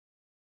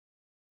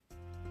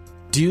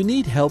Do you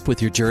need help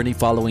with your journey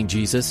following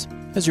Jesus?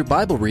 Has your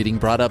Bible reading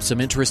brought up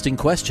some interesting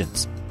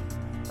questions?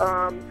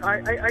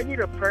 I need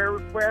a prayer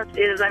request.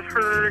 I've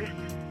heard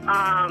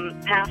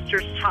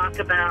pastors talk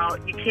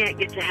about you can't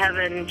get to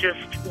heaven just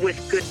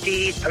with good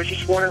deeds. I was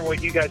just wondering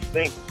what you guys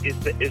think.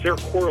 Is there a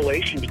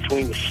correlation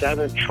between the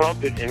seventh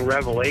trumpet in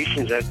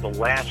Revelations as the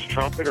last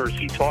trumpet, or is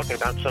he talking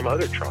about some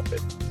other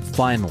trumpet?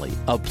 Finally,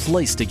 a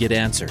place to get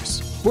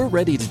answers. We're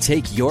ready to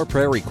take your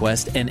prayer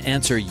request and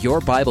answer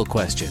your Bible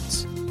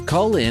questions.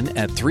 Call in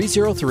at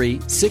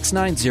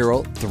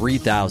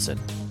 303-690-3000.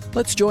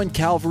 Let's join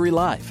Calvary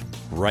Live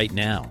right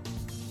now.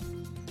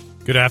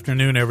 Good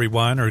afternoon,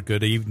 everyone, or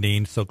good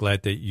evening. So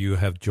glad that you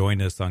have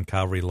joined us on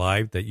Calvary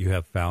Live, that you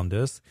have found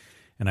us.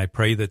 And I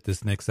pray that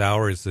this next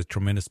hour is a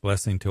tremendous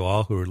blessing to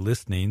all who are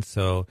listening.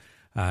 So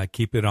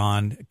keep it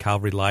on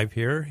Calvary Live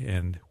here,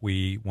 and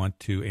we want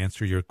to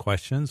answer your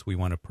questions. We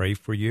want to pray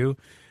for you.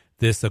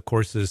 This, of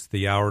course, is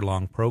the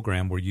hour-long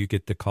program where you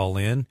get to call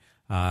in,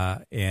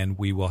 and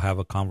we will have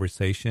a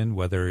conversation,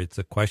 whether it's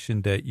a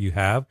question that you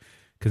have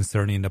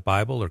concerning the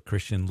Bible or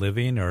Christian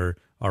living or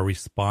our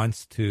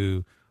response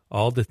to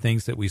all the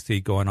things that we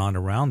see going on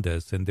around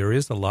us. And there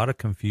is a lot of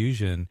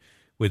confusion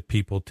with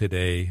people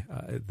today,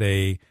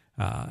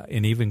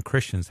 and even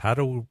Christians, how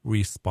to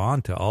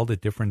respond to all the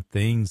different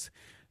things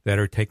that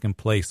are taking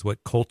place,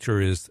 what culture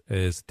is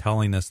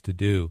telling us to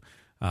do,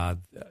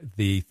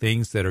 the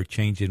things that are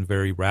changing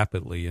very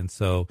rapidly. And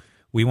so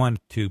we want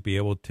to be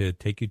able to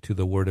take you to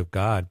the Word of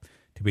God,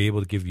 to be able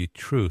to give you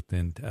truth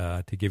and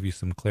to give you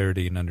some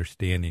clarity and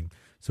understanding.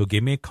 So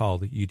give me a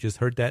call. You just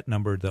heard that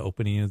number, the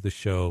opening of the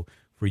show.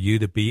 For you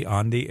to be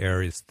on the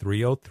air is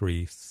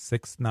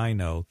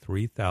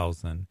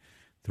 303-690-3000.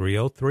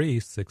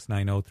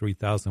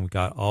 303-690-3000. We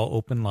got all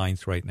open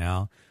lines right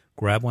now.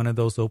 Grab one of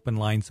those open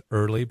lines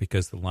early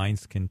because the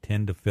lines can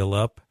tend to fill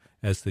up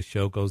as the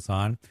show goes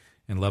on,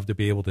 and love to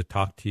be able to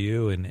talk to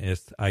you. And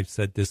as I've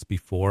said this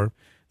before,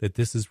 that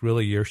this is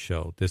really your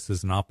show. This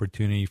is an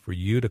opportunity for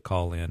you to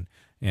call in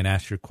and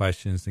ask your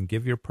questions and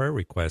give your prayer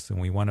requests,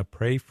 and we want to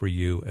pray for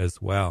you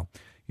as well.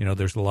 You know,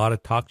 there's a lot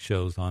of talk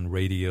shows on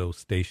radio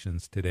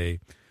stations today,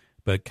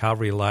 but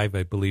Calvary Live,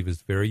 I believe,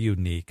 is very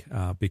unique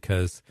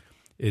because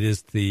it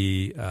is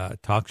the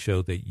talk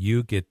show that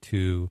you get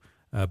to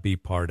be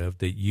part of,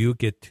 that you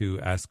get to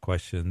ask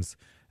questions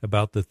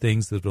about the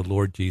things of the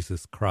Lord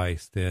Jesus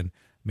Christ. And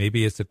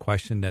maybe it's a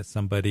question that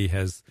somebody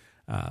has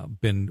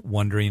been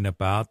wondering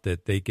about,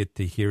 that they get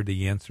to hear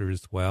the answer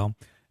as well.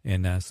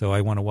 And so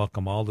I want to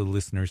welcome all the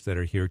listeners that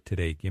are here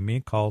today. Give me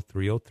a call,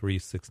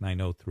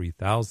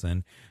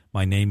 303-690-3000.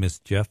 My name is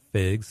Jeff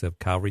Figs of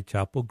Calvary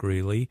Chapel,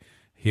 Greeley,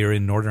 here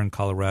in northern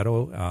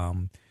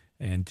Colorado,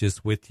 and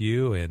just with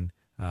you and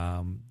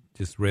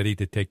just ready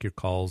to take your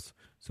calls.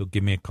 So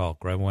give me a call.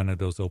 Grab one of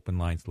those open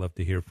lines. Love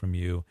to hear from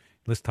you.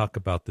 Let's talk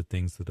about the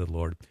things of the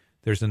Lord.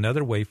 There's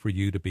another way for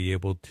you to be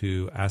able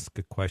to ask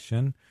a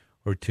question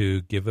or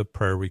to give a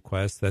prayer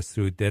request. That's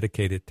through a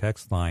dedicated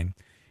text line.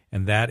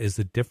 And that is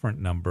a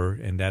different number,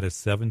 and that is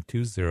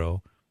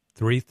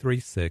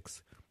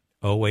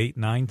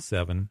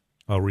 720-336-0897.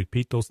 I'll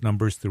repeat those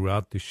numbers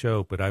throughout the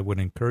show, but I would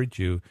encourage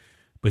you,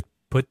 but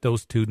put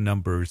those two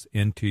numbers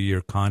into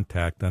your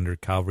contact under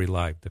Calvary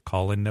Live. The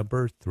call-in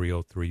number,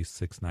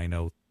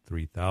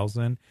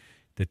 303-690-3000.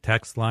 The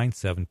text line,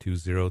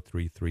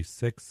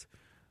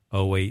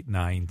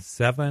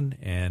 720-336-0897.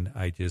 And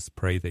I just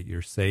pray that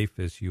you're safe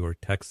as you are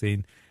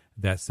texting.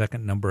 That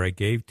second number I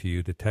gave to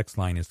you, the text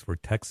line, is for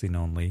texting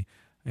only,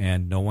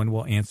 and no one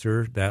will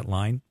answer that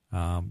line.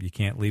 You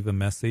can't leave a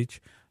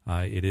message.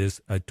 It is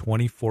a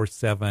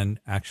 24/7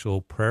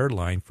 actual prayer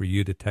line for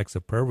you to text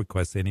a prayer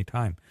request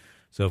anytime.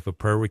 So if a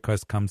prayer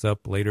request comes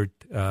up later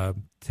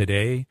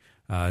today,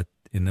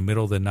 in the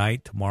middle of the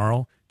night,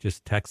 tomorrow,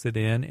 just text it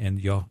in, and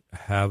you'll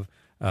have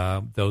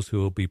those who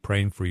will be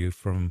praying for you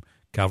from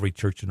Calvary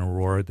Church in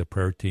Aurora, the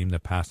prayer team, the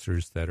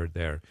pastors that are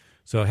there.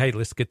 So, hey,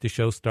 let's get the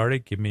show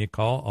started. Give me a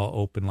call. All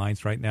open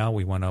lines right now.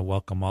 We want to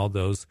welcome all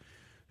those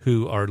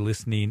who are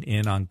listening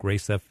in on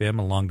Grace FM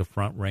along the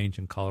Front Range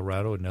in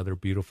Colorado. Another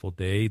beautiful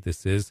day.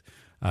 This is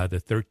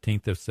the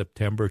 13th of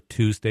September,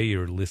 Tuesday.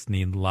 You're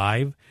listening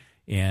live,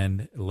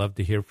 and love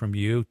to hear from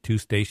you. Two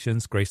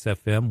stations, Grace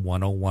FM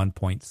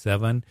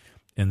 101.7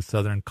 in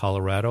southern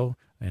Colorado,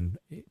 and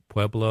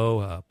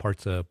Pueblo,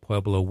 parts of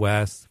Pueblo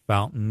West,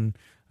 Fountain,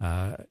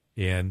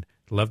 and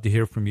love to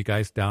hear from you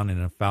guys down in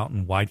a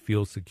Fountain,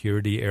 Whitefield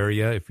security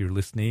area. If you're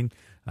listening,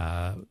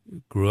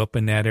 grew up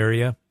in that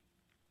area.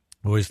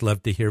 Always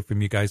love to hear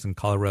from you guys in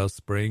Colorado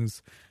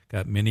Springs.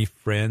 Got many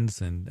friends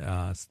and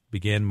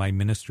began my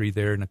ministry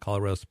there in the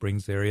Colorado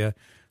Springs area.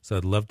 So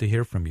I'd love to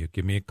hear from you.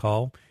 Give me a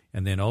call.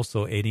 And then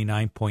also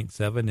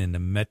 89.7 in the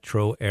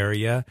metro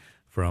area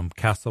from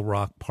Castle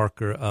Rock,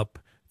 Parker up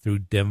through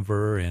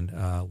Denver and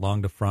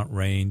along the Front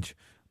Range,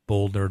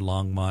 Boulder,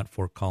 Longmont,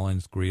 Fort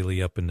Collins,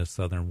 Greeley, up into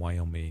southern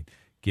Wyoming.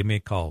 Give me a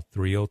call.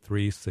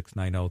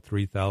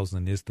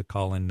 303-690-3000 is the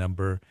call-in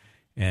number.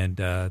 And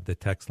the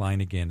text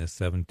line again is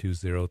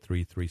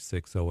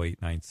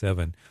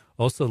 720-336-0897.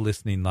 Also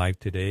listening live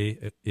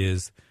today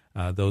is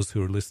those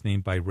who are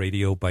listening by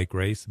radio, by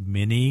Grace,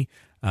 many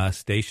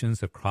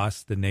stations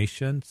across the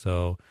nation.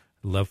 So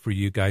love for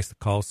you guys to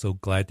call. So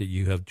glad that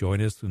you have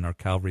joined us in our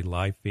Calvary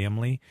Live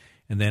family.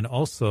 And then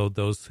also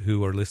those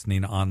who are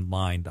listening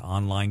online, the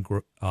online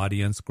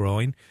audience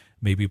growing.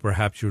 Maybe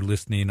perhaps you're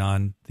listening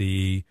on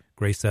the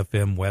Grace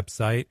FM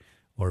website,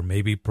 or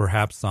maybe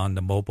perhaps on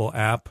the mobile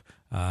app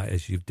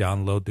as you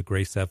download the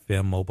Grace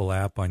FM mobile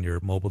app on your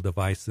mobile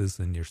devices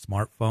and your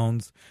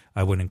smartphones.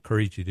 I would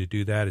encourage you to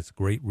do that. It's a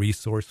great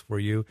resource for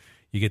you.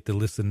 You get to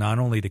listen not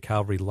only to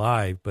Calvary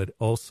Live, but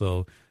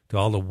also to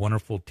all the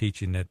wonderful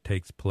teaching that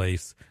takes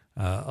place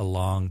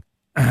along,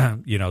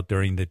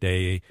 during the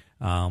day,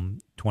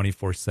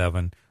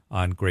 24/7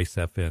 on Grace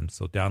FM.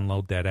 So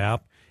download that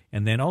app.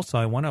 And then also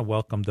I want to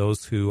welcome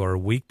those who are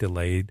week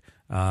delayed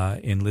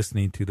in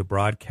listening to the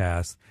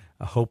broadcast.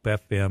 Hope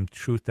FM,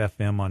 Truth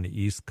FM on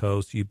the East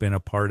Coast. You've been a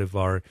part of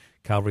our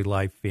Calvary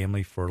Live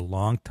family for a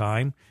long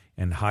time.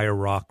 And Higher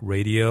Rock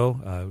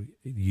Radio,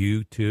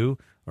 you too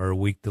are a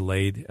week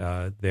delayed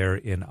there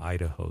in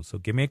Idaho. So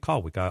give me a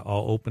call. We got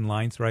all open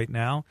lines right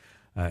now.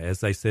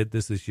 As I said,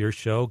 this is your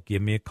show.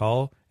 Give me a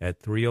call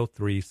at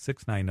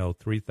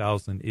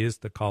 303-690-3000 is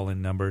the call-in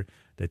number.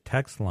 The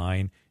text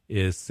line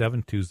is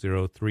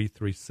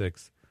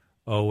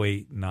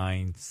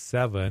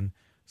 720-336-0897.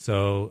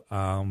 So,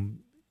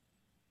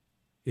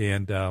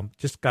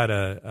 just got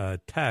a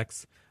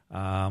text.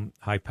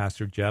 Hi,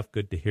 Pastor Jeff.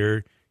 Good to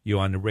hear you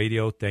on the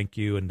radio. Thank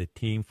you and the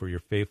team for your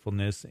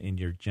faithfulness and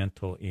your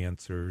gentle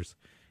answers.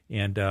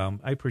 And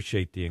I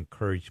appreciate the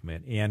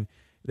encouragement. And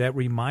that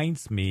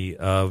reminds me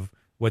of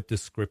what the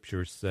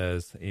Scripture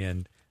says.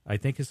 And I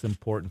think it's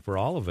important for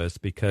all of us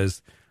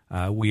because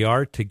we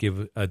are to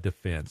give a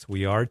defense.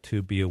 We are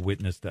to be a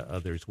witness to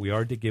others. We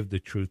are to give the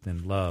truth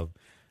in love.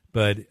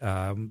 But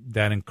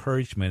that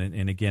encouragement,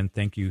 and again,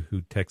 thank you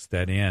who text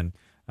that in,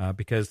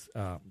 because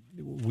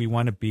we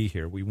want to be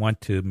here. We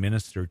want to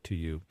minister to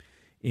you.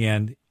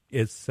 And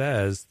it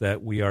says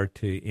that we are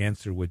to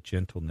answer with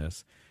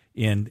gentleness.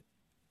 In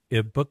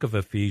the book of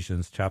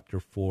Ephesians, chapter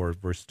 4,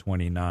 verse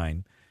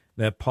 29,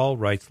 that Paul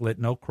writes, "Let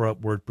no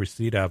corrupt word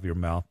proceed out of your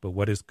mouth, but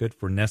what is good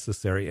for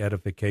necessary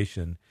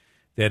edification,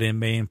 that it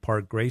may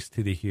impart grace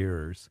to the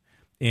hearers."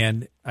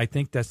 And I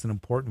think that's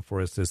important for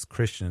us as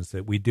Christians,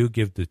 that we do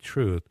give the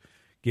truth,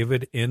 give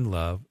it in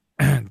love,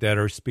 that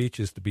our speech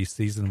is to be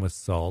seasoned with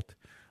salt,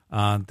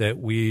 that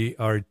we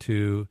are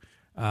to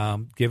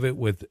give it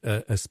with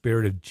a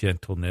spirit of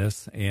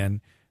gentleness, and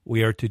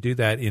we are to do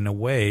that in a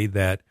way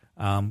that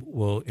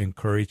will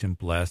encourage and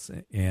bless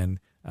and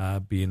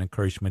be an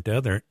encouragement to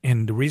others.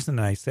 And the reason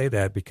I say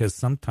that, because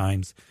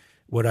sometimes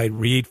what I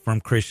read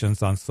from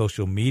Christians on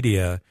social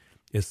media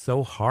is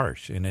so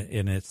harsh, and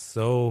it's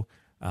so,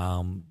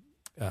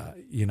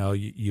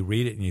 you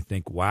read it and you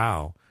think,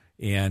 wow.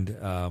 And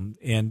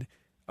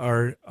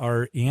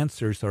our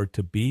answers are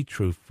to be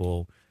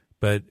truthful,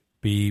 but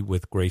be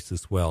with grace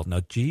as well.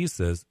 Now,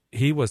 Jesus,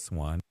 he was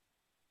one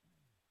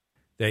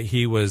that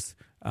he was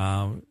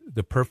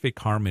the perfect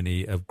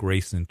harmony of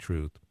grace and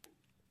truth.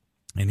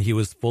 And he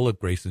was full of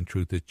grace and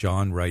truth, as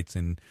John writes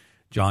in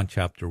John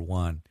chapter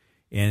 1.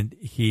 And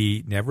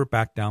he never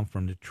backed down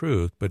from the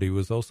truth, but he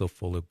was also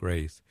full of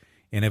grace.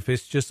 And if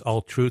it's just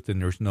all truth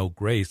and there's no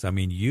grace, I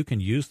mean, you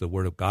can use the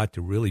word of God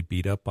to really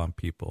beat up on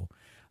people.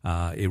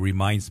 It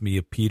reminds me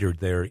of Peter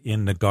there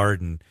in the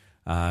garden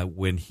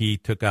when he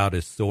took out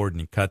his sword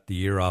and cut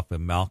the ear off of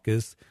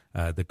Malchus,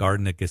 the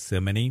Garden of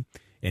Gethsemane.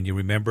 And you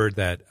remember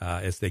that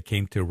as they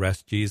came to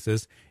arrest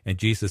Jesus, and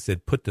Jesus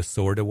said, "Put the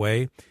sword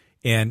away."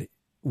 And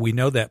we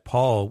know that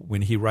Paul,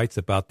 when he writes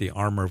about the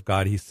armor of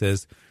God, he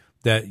says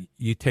that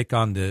you take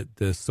on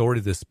the sword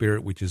of the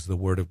Spirit, which is the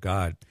word of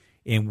God.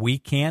 And we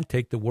can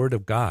take the word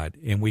of God,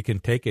 and we can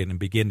take it and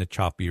begin to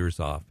chop ears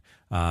off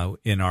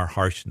in our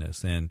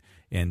harshness and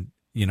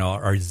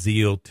our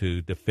zeal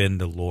to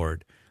defend the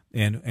Lord.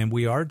 And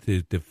we are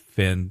to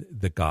defend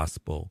the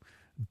gospel.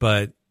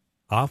 But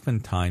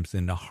oftentimes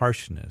in the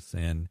harshness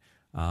and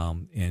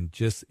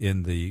just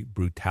in the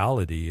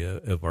brutality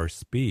of our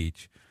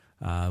speech,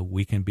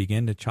 we can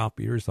begin to chop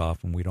ears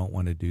off, and we don't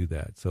want to do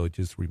that. So it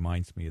just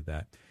reminds me of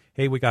that.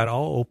 Hey, we got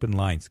all open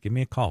lines. Give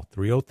me a call.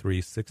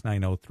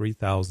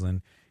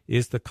 303-690-3000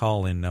 is the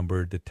call-in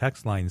number. The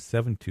text line is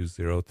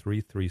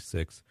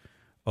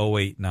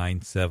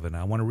 720-336-0897.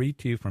 I want to read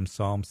to you from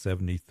Psalm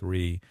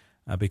 73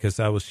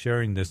 because I was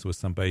sharing this with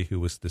somebody who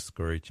was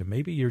discouraged. And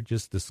maybe you're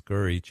just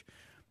discouraged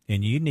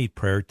and you need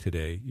prayer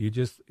today. You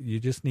just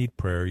need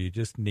prayer. You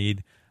just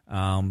need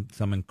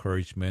some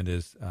encouragement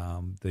as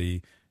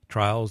the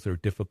trials or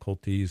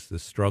difficulties, the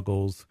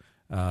struggles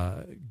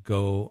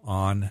go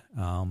on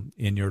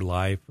in your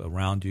life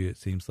around you. It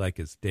seems like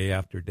it's day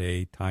after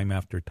day, time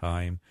after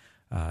time.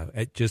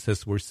 Just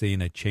as we're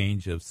seeing a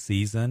change of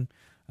season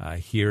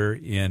here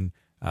in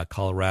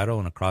Colorado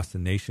and across the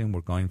nation,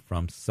 we're going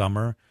from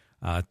summer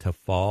to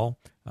fall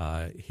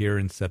here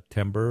in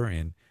September.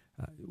 And,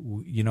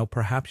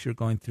 perhaps you're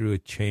going through a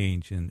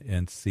change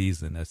in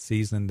season, a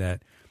season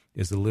that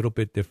is a little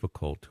bit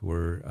difficult,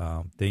 where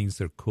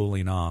things are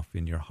cooling off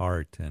in your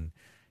heart and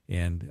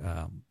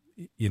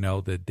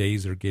the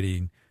days are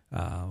getting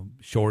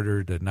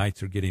shorter, the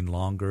nights are getting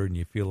longer, and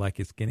you feel like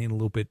it's getting a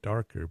little bit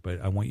darker.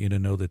 But I want you to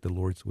know that the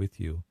Lord's with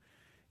you.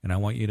 And I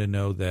want you to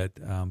know that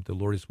the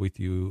Lord is with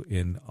you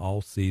in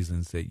all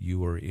seasons that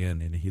you are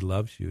in, and he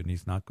loves you, and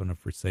he's not going to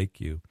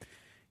forsake you.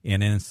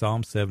 And in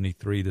Psalm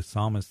 73, the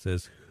psalmist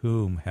says,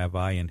 "Whom have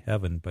I in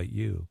heaven but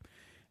you?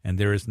 And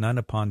there is none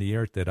upon the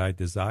earth that I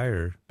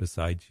desire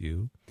besides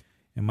you.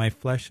 And my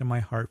flesh and my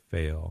heart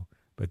fail,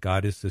 but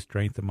God is the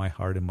strength of my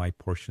heart and my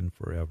portion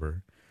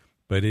forever.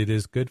 But it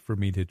is good for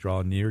me to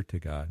draw near to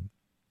God.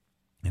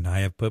 And I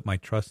have put my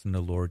trust in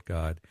the Lord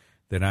God,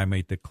 that I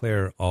may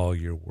declare all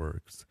your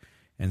works."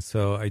 And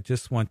so I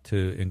just want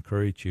to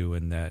encourage you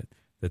in that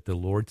the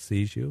Lord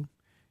sees you,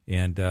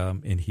 and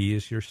he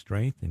is your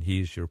strength, and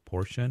he is your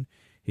portion.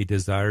 He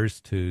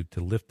desires to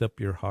lift up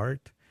your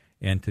heart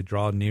and to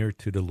draw near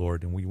to the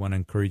Lord, and we want to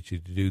encourage you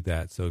to do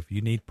that. So if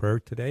you need prayer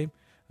today,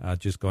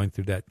 just going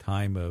through that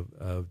time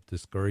of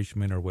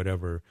discouragement or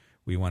whatever,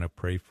 we want to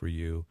pray for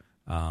you.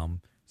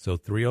 So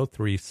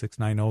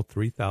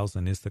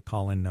 303-690-3000 is the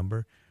call-in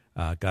number.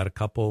 Got a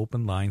couple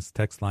open lines.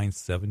 Text line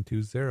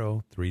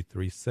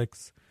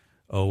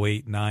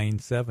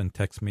 720-336-0897.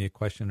 Text me a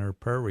question or a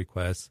prayer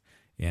request.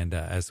 And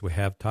as we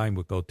have time,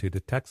 we'll go to the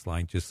text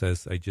line, just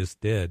as I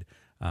just did.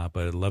 But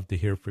I'd love to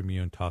hear from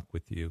you and talk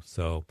with you.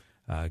 So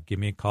give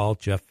me a call.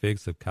 Jeff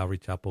Figs of Calvary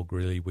Chapel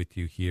Greeley with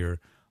you here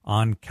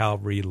on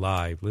Calvary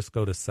Live. Let's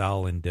go to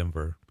Sal in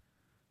Denver.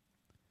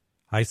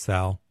 Hi,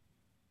 Sal.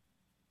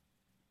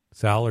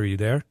 Sal, are you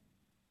there?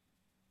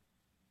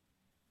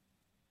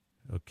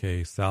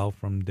 Okay, Sal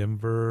from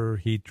Denver,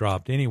 he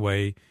dropped.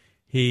 Anyway,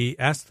 he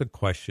asked the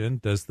question,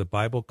 does the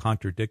Bible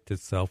contradict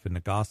itself in the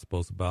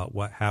Gospels about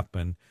what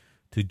happened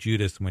to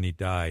Judas when he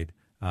died?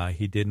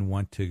 He didn't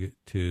want to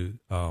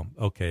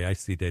okay, I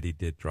see that he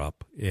did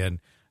drop. And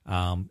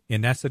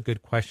that's a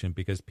good question,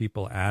 because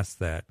people ask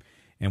that.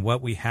 And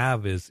what we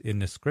have is in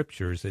the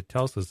scriptures, it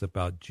tells us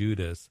about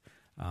Judas.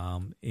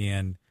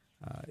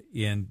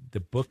 In the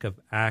book of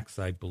Acts,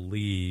 I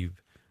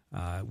believe,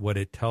 what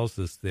it tells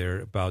us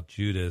there about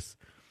Judas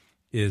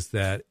is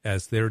that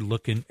as they're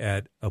looking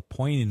at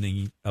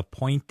appointing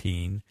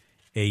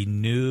a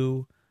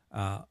new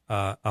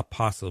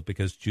apostle,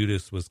 because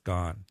Judas was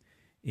gone.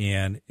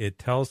 And it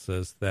tells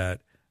us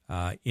that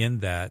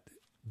in that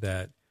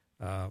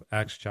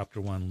Acts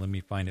chapter 1, let me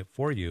find it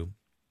for you,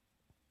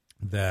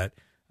 that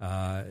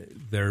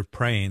they're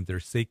praying, they're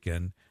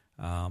seeking,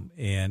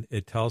 and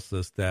it tells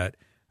us that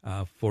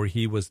for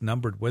he was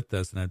numbered with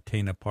us and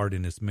obtained a part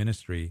in his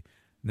ministry.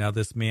 Now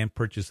this man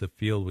purchased a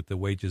field with the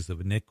wages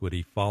of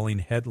iniquity. Falling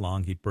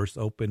headlong, he burst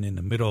open in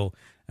the middle,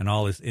 and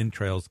all his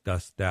entrails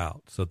gushed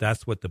out. So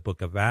that's what the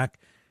book of Acts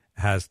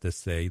has to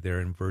say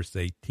there in verse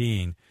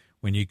 18.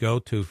 When you go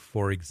to,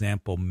 for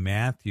example,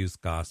 Matthew's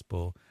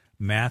gospel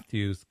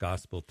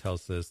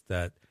tells us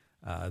that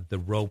the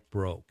rope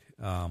broke,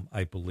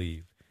 I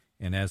believe.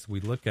 And as we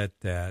look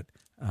at that,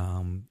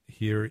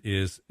 here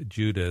is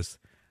Judas,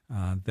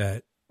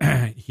 that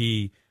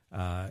he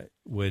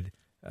would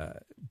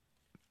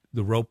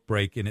the rope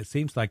break, and it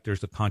seems like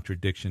there's a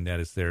contradiction that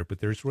is there,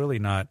 but there's really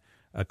not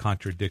a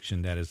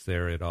contradiction that is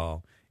there at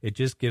all. It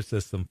just gives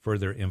us some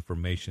further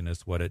information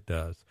as what it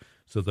does.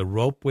 So the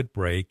rope would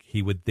break,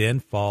 he would then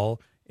fall,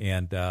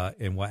 and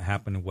what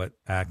happened, what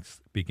Acts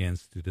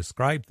begins to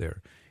describe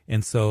there.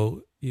 And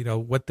so,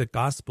 what the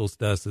Gospels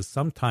does is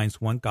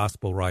sometimes one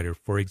gospel writer,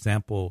 for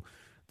example,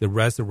 the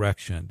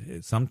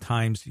resurrection,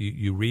 sometimes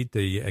you read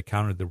the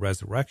account of the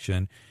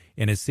resurrection,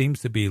 and it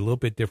seems to be a little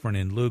bit different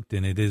in Luke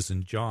than it is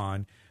in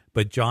John,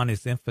 but John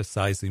is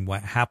emphasizing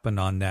what happened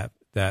on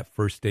that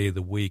first day of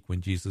the week when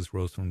Jesus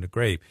rose from the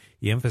grave.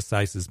 He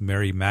emphasizes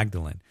Mary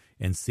Magdalene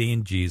and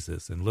seeing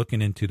Jesus and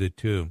looking into the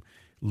tomb.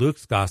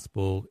 Luke's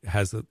gospel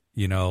has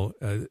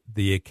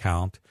the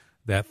account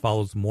that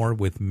follows more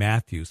with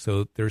Matthew.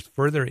 So there's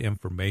further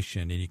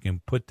information, and you can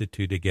put the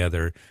two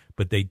together,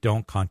 but they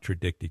don't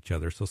contradict each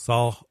other. So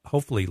Saul,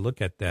 hopefully look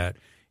at that,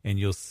 and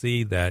you'll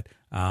see that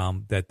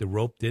that the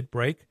rope did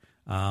break,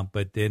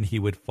 but then he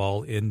would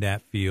fall in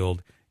that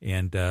field,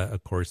 and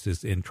of course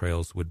his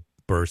entrails would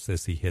burst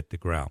as he hit the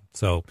ground.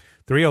 So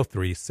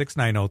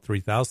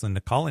 303-690-3000,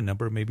 the call-in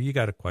number. Maybe you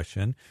got a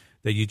question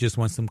that you just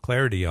want some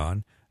clarity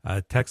on.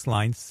 Text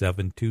line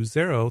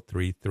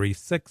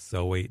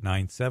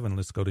 720-336-0897.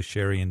 Let's go to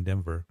Sherry in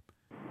Denver.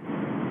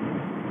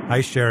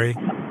 Hi, Sherry.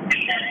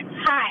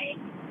 Hi.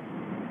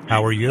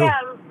 How are you?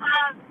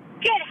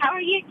 Good. How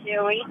are you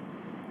doing?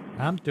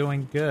 I'm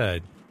doing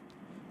good.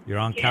 You're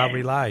on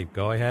Calvary Live.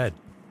 Go ahead.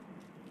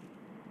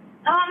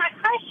 My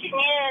question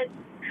is,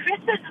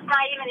 Christmas is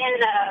not even in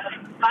the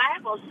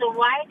Bible, so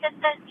why does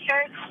the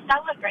church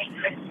celebrate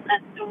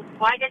Christmas?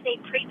 Why do they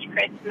preach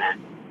Christmas?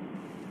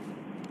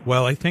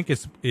 Well, I think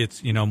it's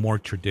more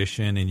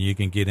tradition, and you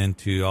can get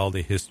into all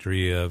the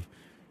history of,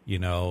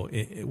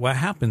 what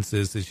happens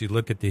is you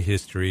look at the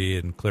history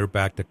and clear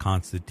back to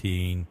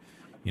Constantine,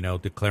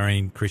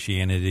 declaring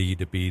Christianity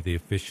to be the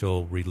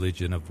official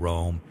religion of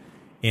Rome.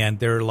 And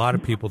there are a lot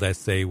of people that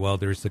say, well,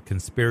 there's a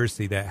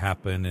conspiracy that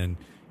happened, and,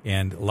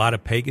 and a lot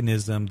of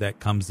paganism that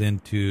comes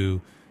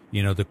into,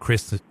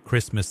 the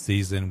Christmas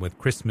season with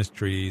Christmas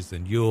trees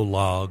and Yule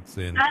logs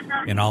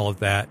and all of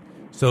that.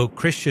 So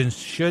Christians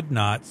should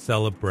not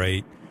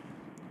celebrate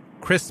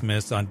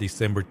Christmas on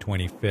December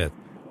 25th.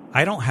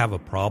 I don't have a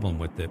problem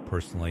with it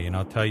personally, and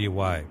I'll tell you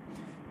why.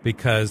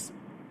 Because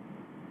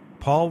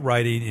Paul,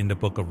 writing in the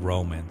book of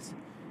Romans,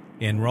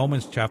 in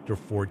Romans chapter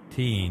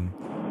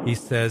 14, he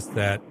says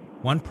that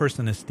one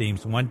person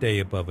esteems one day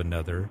above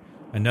another,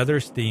 another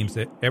esteems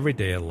it every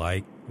day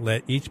alike.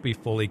 Let each be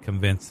fully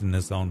convinced in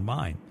his own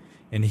mind.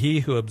 And he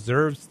who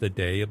observes the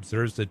day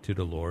observes it to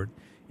the Lord,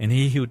 and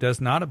he who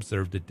does not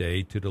observe the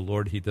day, to the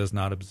Lord he does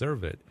not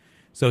observe it.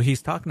 So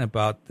he's talking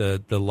about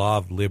the law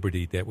of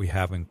liberty that we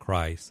have in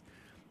Christ.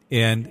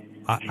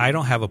 And I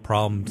don't have a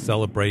problem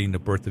celebrating the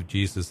birth of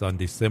Jesus on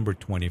December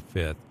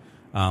 25th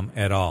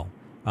at all.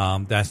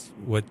 That's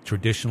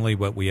traditionally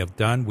what we have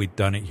done. We've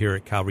done it here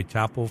at Calvary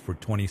Chapel for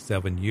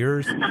 27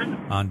 years.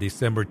 On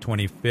December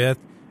 25th,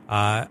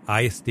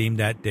 I esteem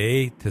that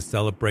day to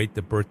celebrate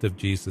the birth of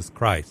Jesus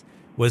Christ.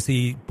 Was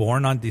he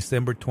born on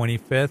December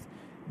 25th?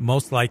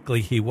 Most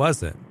likely he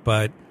wasn't.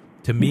 But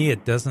to me,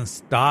 it doesn't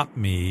stop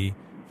me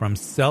from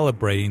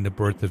celebrating the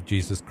birth of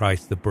Jesus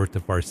Christ, the birth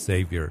of our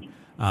Savior.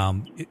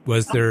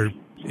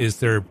 Is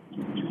there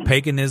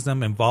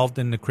paganism involved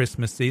in the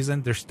Christmas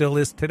season? There still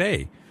is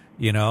today.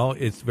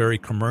 It's very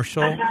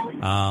commercial.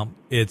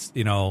 It's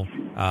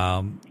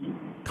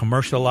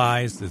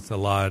commercialized. It's a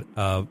lot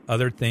of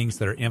other things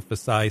that are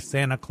emphasized.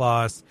 Santa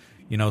Claus,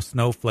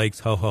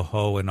 snowflakes, ho, ho,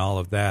 ho, and all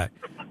of that.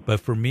 But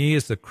for me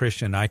as a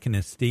Christian, I can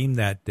esteem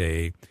that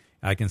day.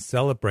 I can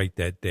celebrate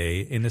that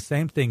day. And the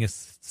same thing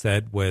is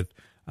said with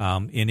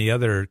any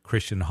other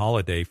Christian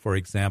holiday. For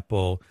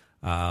example,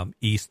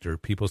 Easter.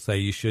 People say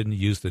you shouldn't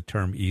use the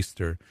term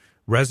Easter.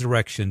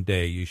 Resurrection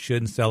Day, you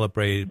shouldn't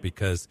celebrate it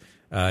because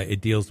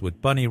it deals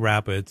with bunny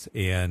rabbits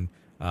and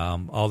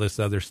all this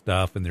other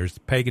stuff, and there's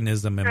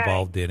paganism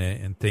involved in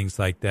it and things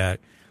like that.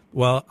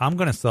 Well, I'm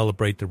going to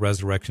celebrate the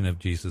resurrection of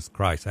Jesus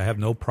Christ. I have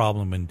no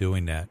problem in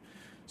doing that.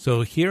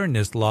 So here in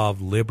this law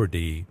of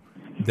liberty,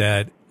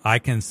 that I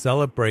can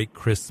celebrate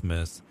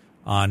Christmas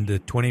on the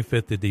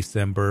 25th of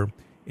December,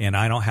 and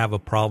I don't have a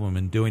problem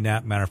in doing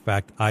that. Matter of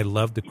fact, I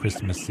love the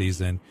Christmas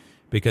season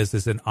because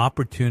it's an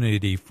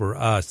opportunity for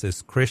us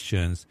as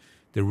Christians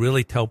to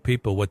really tell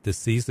people what the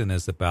season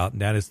is about,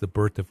 and that is the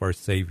birth of our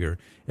Savior.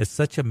 It's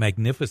such a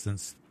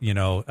magnificent,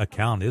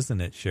 account,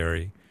 isn't it,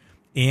 Sherry?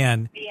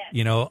 And,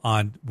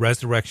 on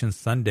Resurrection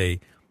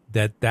Sunday,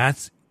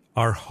 that's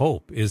our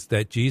hope, is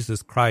that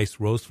Jesus Christ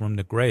rose from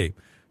the grave.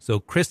 So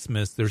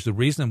Christmas, there's a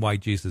reason why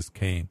Jesus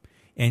came.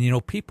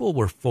 And, people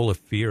were full of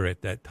fear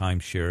at that time,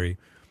 Sherry,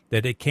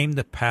 that it came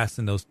to pass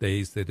in those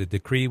days that a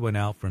decree went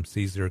out from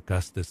Caesar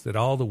Augustus that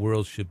all the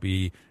world should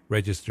be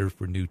registered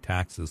for new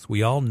taxes.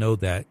 We all know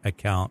that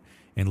account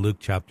in Luke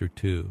chapter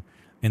 2.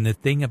 And the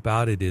thing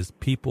about it is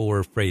people were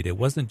afraid. It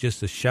wasn't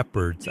just the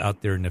shepherds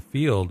out there in the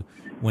field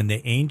when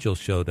the angel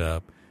showed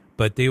up,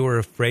 but they were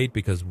afraid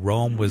because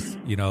Rome was,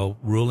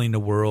 ruling the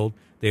world.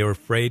 They were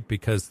afraid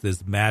because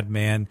this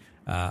madman,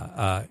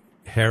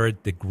 Herod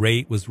the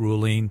Great, was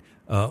ruling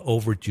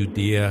over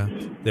Judea.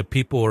 The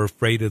people are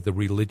afraid of the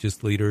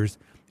religious leaders.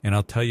 And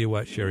I'll tell you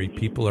what, Sherry,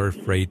 people are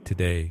afraid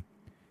today.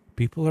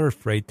 People are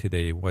afraid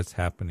today of what's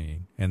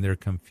happening, and they're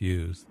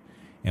confused.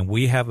 And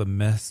we have a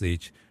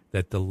message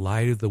that the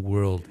light of the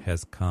world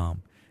has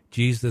come.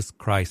 Jesus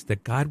Christ,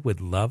 that God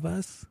would love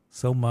us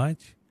so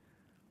much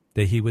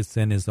that he would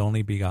send his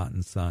only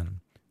begotten Son,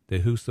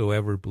 that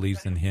whosoever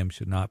believes in him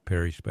should not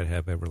perish but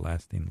have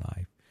everlasting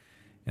life.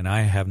 And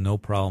I have no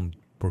problem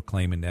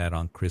proclaiming that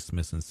on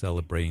Christmas and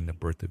celebrating the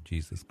birth of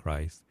Jesus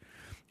Christ.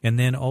 And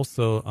then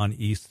also on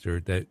Easter,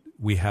 that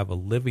we have a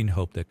living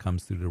hope that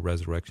comes through the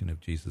resurrection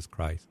of Jesus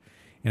Christ.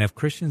 And if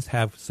Christians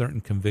have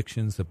certain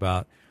convictions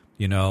about,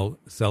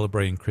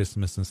 celebrating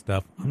Christmas and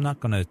stuff, I'm not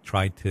going to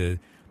try to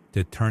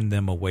turn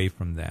them away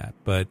from that.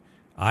 But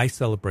I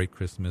celebrate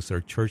Christmas.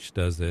 Our church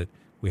does it.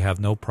 We have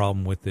no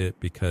problem with it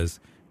because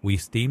we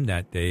esteem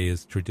that day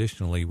as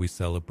traditionally we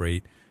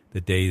celebrate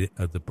the day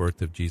of the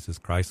birth of Jesus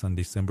Christ on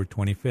December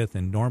 25th.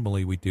 And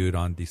normally we do it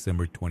on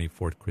December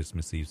 24th,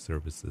 Christmas Eve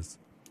services.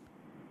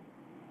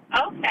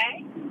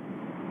 Okay.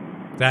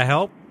 That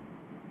help?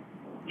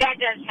 That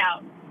does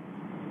help.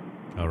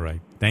 All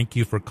right. Thank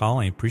you for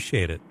calling.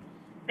 Appreciate it.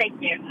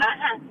 Thank you.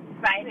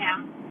 Bye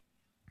now.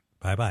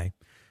 Bye-bye.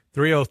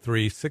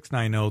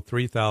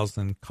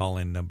 303-690-3000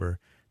 call-in number.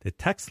 The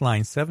text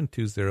line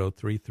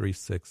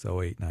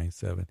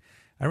 720-336-0897.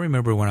 I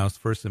remember when I was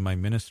first in my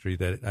ministry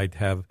that I'd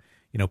have,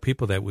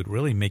 people that would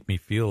really make me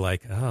feel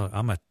like, oh,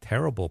 I'm a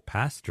terrible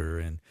pastor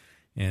and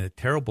a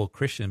terrible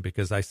Christian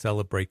because I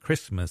celebrate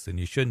Christmas, and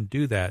you shouldn't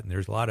do that. And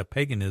there's a lot of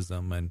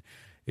paganism, and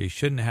you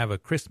shouldn't have a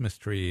Christmas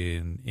tree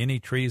and any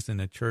trees in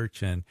the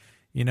church. And,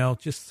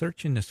 just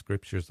searching the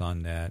scriptures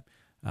on that,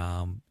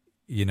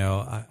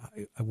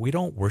 we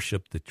don't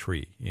worship the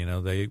tree.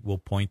 They will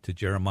point to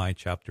Jeremiah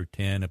chapter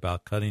 10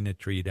 about cutting a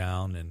tree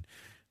down and,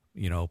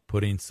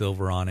 putting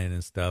silver on it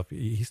and stuff.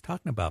 He's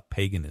talking about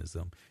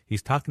paganism.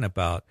 He's talking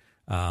about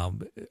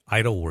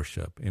idol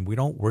worship, and we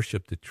don't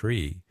worship the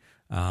tree,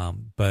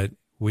 but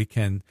we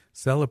can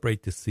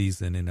celebrate the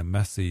season in a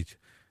message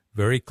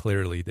very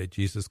clearly that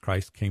Jesus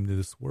Christ came to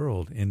this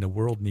world, and the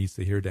world needs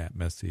to hear that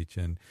message.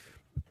 And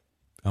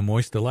I'm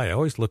always delighted. I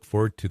always look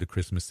forward to the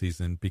Christmas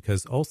season,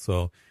 because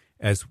also,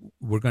 as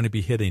we're going to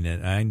be hitting it,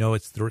 and I know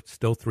it's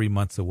still 3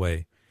 months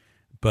away,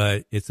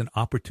 but it's an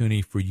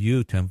opportunity for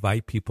you to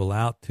invite people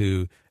out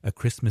to a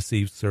Christmas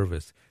Eve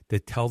service, to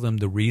tell them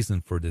the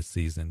reason for this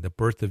season, the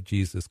birth of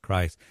Jesus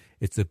Christ.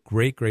 It's a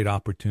great, great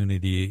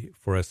opportunity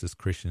for us as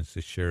Christians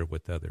to share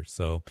with others.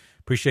 So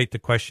appreciate the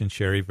question,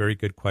 Sherry. Very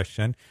good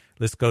question.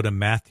 Let's go to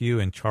Matthew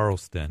in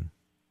Charleston.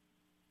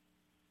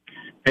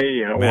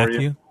 Hey, how Matthew?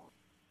 are you?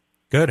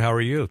 Good. How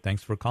are you?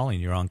 Thanks for calling.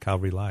 You're on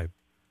Calvary Live.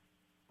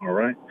 All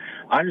right.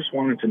 I just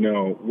wanted to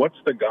know, what's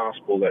the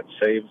gospel that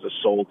saves the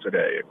soul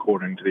today,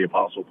 according to the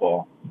Apostle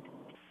Paul?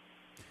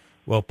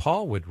 Well,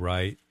 Paul would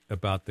write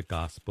about the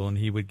gospel, and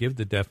he would give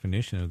the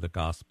definition of the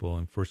gospel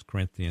in 1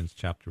 Corinthians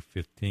chapter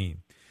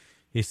 15.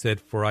 He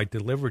said, "For I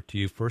delivered to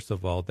you, first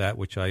of all, that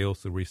which I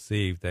also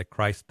received, that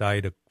Christ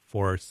died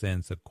for our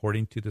sins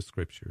according to the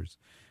Scriptures,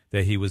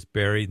 that he was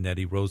buried, and that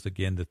he rose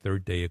again the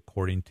third day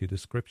according to the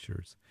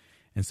Scriptures."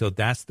 And so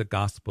that's the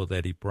gospel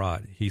that he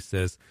brought. He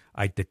says,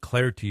 "I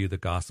declare to you the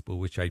gospel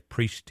which I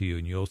preached to you,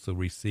 and you also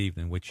received,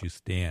 in which you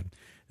stand,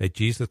 that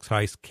Jesus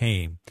Christ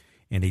came,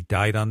 and he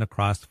died on the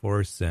cross for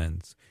our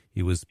sins.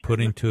 He was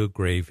put into a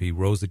grave. He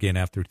rose again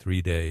after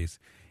 3 days,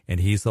 and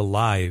he's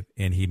alive,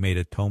 and he made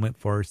atonement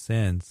for our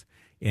sins,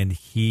 and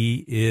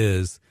he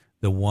is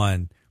the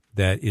one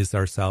that is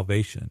our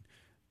salvation."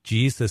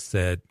 Jesus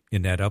said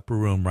in that upper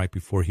room right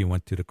before he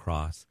went to the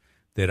cross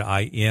that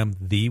I am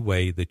the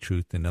way, the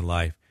truth, and the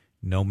life.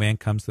 No man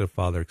comes to the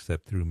Father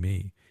except through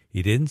me.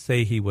 He didn't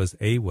say he was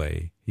a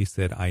way. He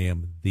said, I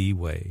am the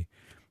way.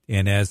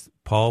 And as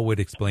Paul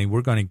would explain,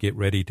 we're going to get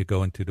ready to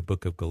go into the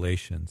book of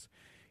Galatians.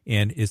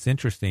 And it's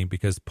interesting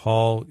because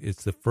Paul,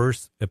 it's the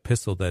first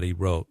epistle that he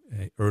wrote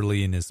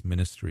early in his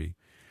ministry.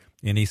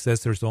 And he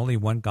says there's only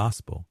one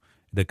gospel.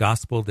 The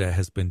gospel that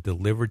has been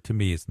delivered to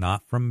me is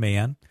not from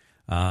man.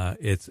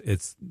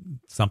 It's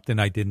something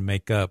I didn't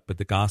make up, but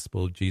the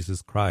gospel of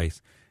Jesus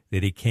Christ,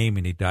 that he came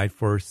and he died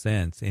for our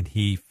sins, and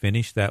he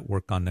finished that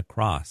work on the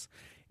cross.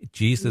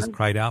 Jesus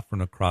cried out from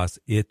the cross,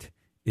 "It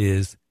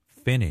is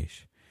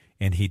finished."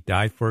 And he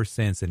died for our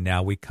sins, and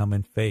now we come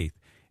in faith.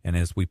 And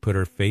as we put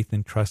our faith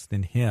and trust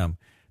in him,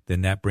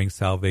 then that brings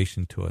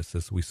salvation to us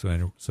as we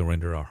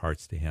surrender our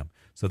hearts to him.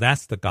 So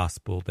that's the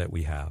gospel that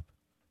we have.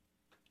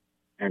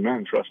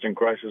 Amen. Trust in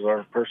Christ as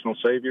our personal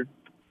Savior.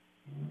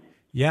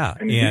 Yeah,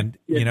 and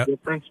you know,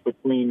 difference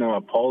between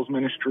Paul's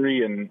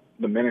ministry and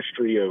the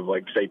ministry of,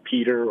 like, say,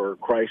 Peter or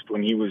Christ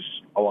when he was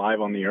alive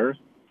on the earth.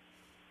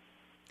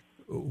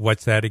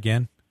 What's that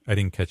again? I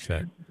didn't catch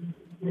that.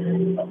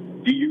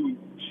 Do you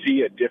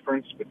see a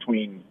difference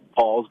between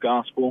Paul's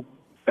gospel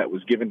that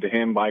was given to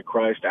him by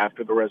Christ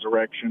after the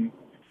resurrection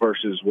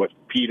versus what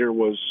Peter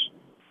was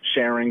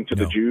sharing to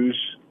the Jews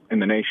in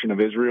the nation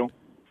of Israel?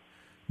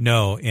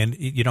 No, and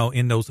you know,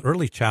 in those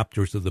early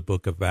chapters of the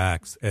book of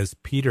Acts, as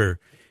Peter,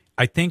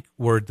 I think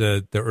where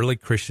the early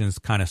Christians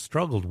kind of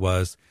struggled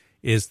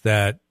is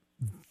that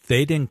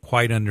they didn't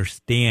quite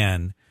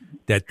understand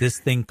that this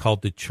thing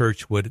called the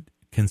church would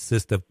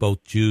consist of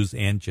both Jews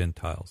and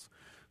Gentiles.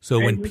 So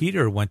when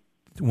Peter went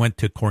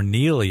to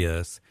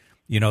Cornelius,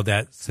 you know,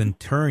 that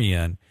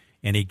centurion,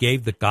 and he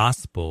gave the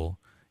gospel,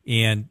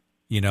 and,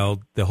 you know,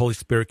 the Holy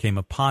Spirit came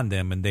upon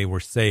them and they were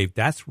saved.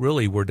 That's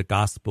really where the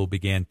gospel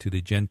began to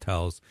the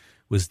Gentiles,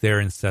 was there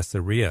in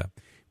Caesarea.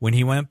 When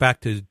he went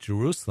back to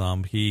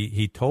Jerusalem,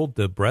 he told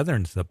the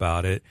brethren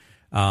about it,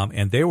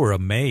 and they were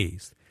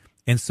amazed.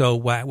 And so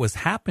what was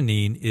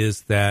happening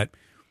is that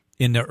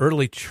in the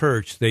early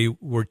church, they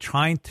were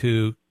trying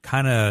to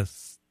kind of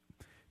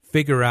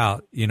figure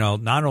out, you know,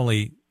 not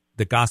only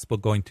the gospel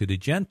going to the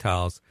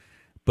Gentiles,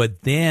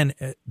 but then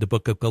the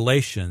book of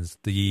Galatians,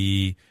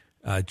 the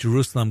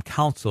Jerusalem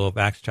Council of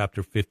Acts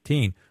chapter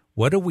 15.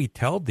 What do we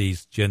tell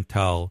these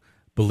Gentile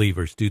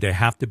believers? Do they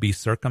have to be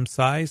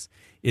circumcised?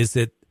 Is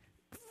it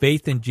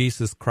faith in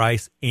Jesus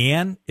Christ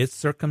and its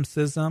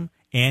circumcision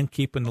and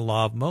keeping the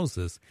law of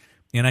Moses?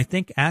 And I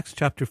think Acts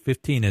chapter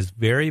 15 is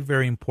very,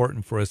 very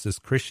important for us as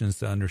Christians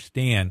to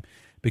understand,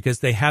 because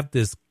they have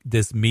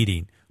this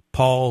meeting.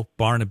 Paul,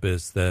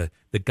 Barnabas, the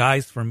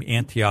guys from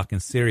Antioch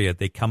and Syria,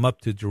 they come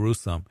up to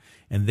Jerusalem.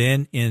 And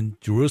then in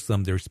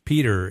Jerusalem, there's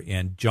Peter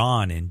and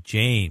John and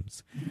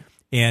James.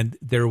 And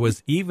there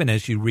was, even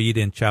as you read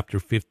in chapter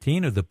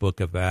 15 of the book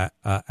of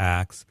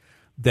Acts,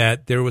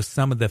 that there was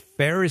some of the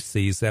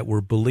Pharisees that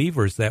were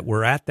believers that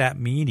were at that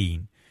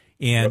meeting.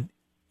 And,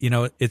 you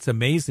know, it's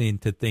amazing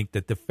to think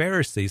that the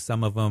Pharisees,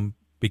 some of them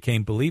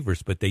became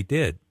believers, but they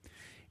did.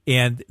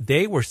 And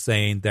they were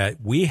saying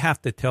that we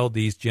have to tell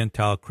these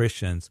Gentile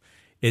Christians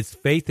it's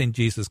faith in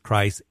Jesus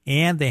Christ,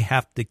 and they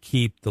have to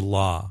keep the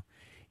law.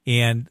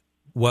 And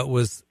what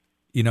was,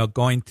 you know,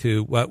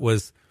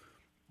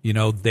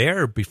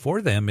 there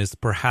before them is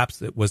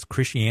perhaps it was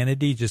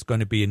Christianity just going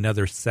to be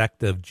another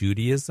sect of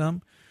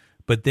Judaism.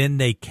 But then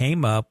they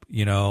came up,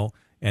 you know,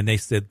 And they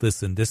said,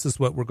 listen, this is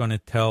what we're going to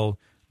tell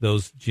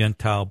those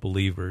Gentile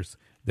believers,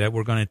 that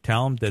we're going to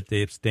tell them that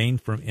they abstain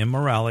from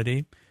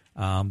immorality,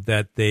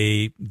 that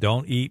they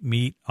don't eat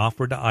meat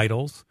offered to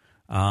idols,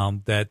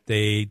 that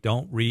they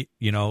don't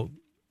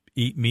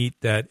eat meat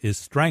that is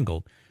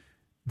strangled.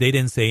 They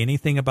didn't say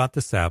anything about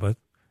the Sabbath,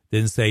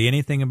 didn't say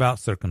anything about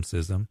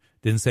circumcision,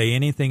 didn't say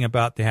anything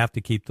about they have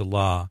to keep the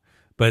law.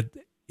 But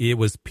it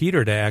was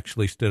Peter that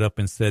actually stood up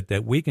and said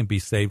that we can be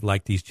saved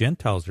like these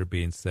Gentiles are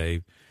being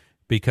saved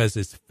because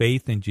it's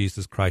faith in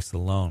Jesus Christ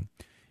alone.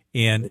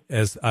 And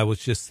as I was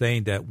just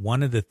saying, that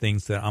one of the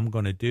things that I'm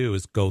going to do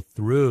is go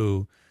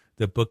through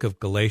the book of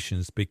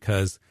Galatians,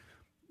 because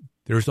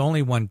there's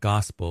only one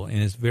gospel,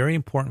 and it's very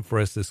important for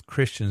us as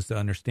Christians to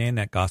understand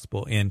that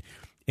gospel.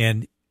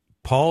 And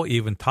Paul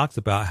even talks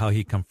about how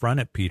he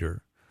confronted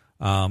Peter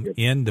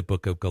in the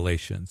book of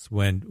Galatians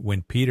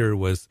when Peter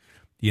was,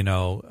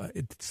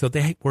 so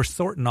they were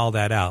sorting all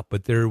that out,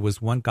 but there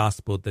was one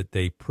gospel that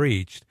they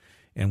preached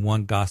and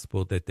one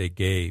gospel that they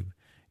gave.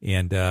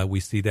 And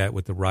we see that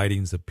with the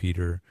writings of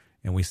Peter,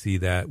 and we see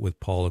that with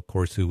Paul, of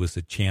course, who was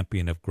a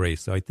champion of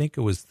grace. So I think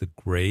it was the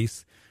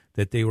grace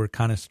that they were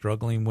kind of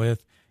struggling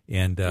with.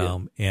 And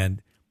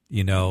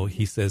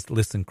he says,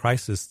 listen,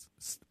 Christ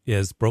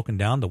has broken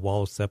down the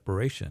wall of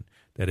separation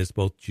that is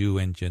both Jew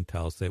and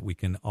Gentiles, that we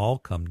can all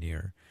come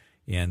near.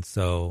 And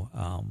so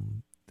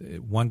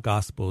one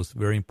gospel is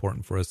very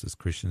important for us as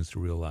Christians to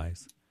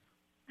realize.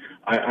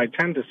 I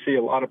tend to see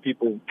a lot of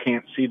people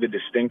can't see the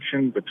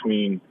distinction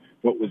between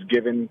what was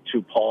given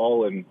to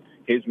Paul and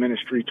his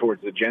ministry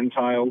towards the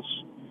Gentiles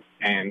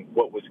and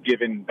what was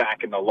given back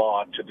in the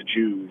law to the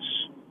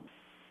Jews.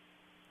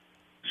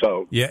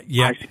 So I see a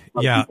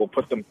lot of people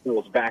put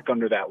themselves back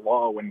under that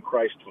law when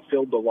Christ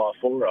fulfilled the law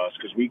for us,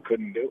 because we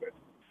couldn't do it.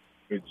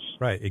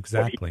 Right,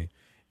 exactly.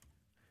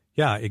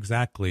 Yeah,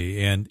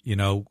 exactly. And,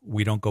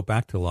 we don't go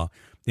back to the law.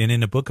 And in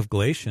the book of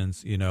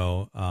Galatians,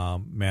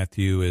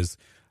 Matthew is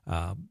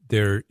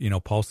there,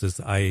 Paul says,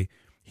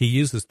 he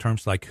uses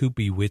terms like, who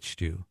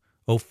bewitched you?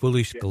 O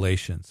foolish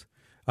Galatians,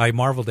 I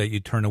marvel that you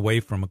turn away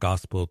from a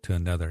gospel to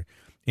another.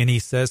 And he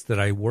says that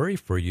I worry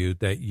for you,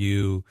 that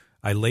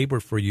I labor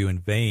for you in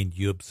vain.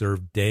 You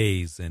observe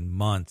days and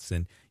months.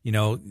 And,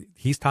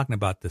 he's talking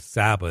about the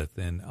Sabbath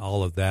and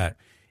all of that.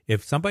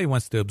 If somebody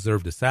wants to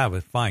observe the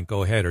Sabbath, fine,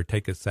 go ahead, or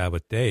take a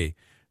Sabbath day.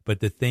 But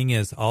the thing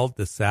is, all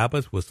the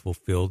Sabbath was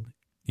fulfilled,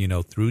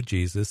 through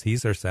Jesus.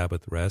 He's our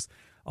Sabbath rest.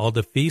 All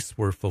the feasts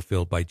were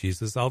fulfilled by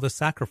Jesus. All the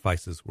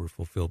sacrifices were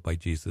fulfilled by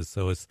Jesus.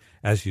 So it's,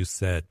 as you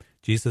said,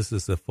 Jesus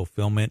is the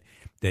fulfillment,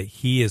 that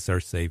he is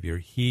our Savior.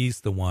 He's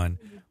the one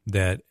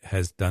that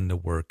has done the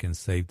work and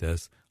saved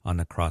us on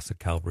the cross of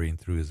Calvary and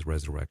through his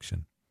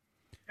resurrection.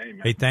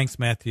 Amen. Hey, thanks,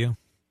 Matthew.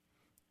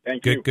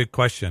 Thank you. Good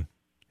question.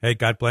 Hey,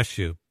 God bless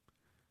you.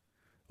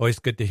 Always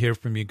good to hear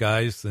from you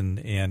guys, and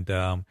in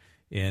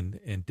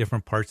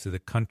different parts of the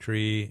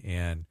country,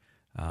 and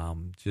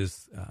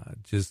just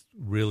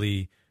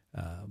really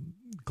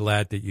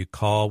glad that you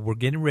called. We're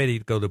getting ready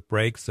to go to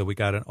break, so we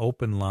got an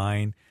open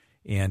line,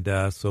 and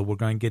so we're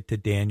going to get to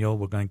Daniel.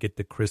 We're going to get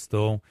to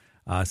Crystal.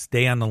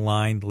 Stay on the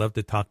line. Love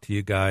to talk to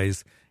you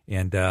guys.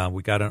 And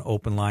we got an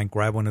open line.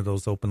 Grab one of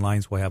those open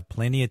lines. We'll have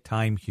plenty of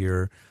time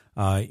here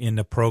in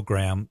the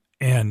program,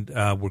 and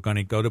we're going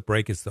to go to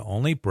break. It's the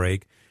only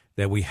break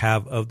that we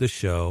have of the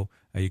show.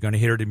 You're going to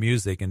hear the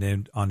music, and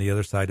then on the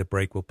other side of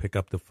break, we'll pick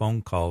up the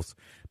phone calls.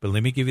 But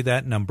let me give you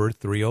that number,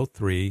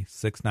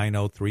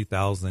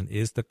 303-690-3000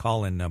 is the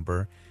call-in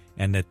number,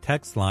 and the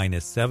text line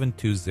is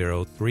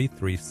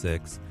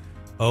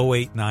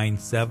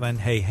 720-336-0897.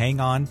 Hey, hang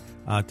on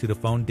to the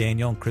phone,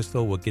 Daniel and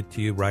Crystal. We'll get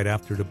to you right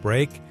after the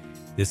break.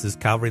 This is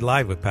Calvary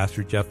Live with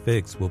Pastor Jeff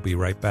Figs. We'll be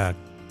right back.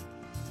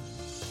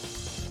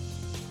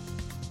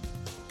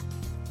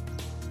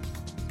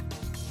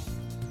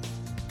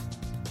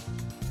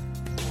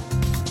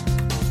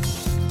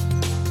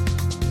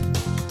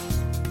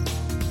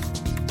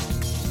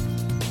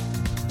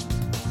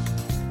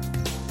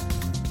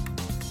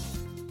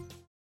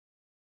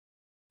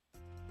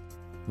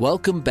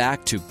 Welcome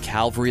back to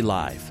Calvary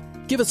Live.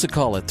 Give us a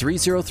call at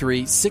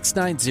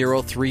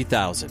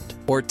 303-690-3000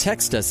 or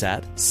text us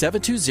at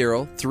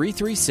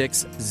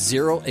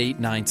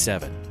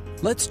 720-336-0897.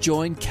 Let's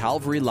join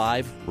Calvary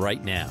Live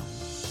right now.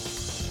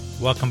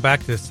 Welcome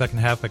back to the second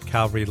half of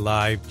Calvary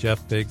Live. Jeff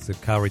Figs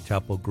at Calvary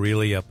Chapel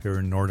Greeley up here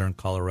in northern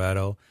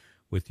Colorado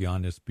with you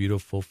on this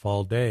beautiful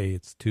fall day.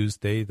 It's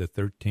Tuesday, the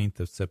 13th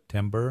of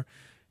September.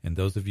 And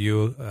those of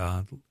you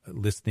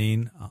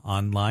listening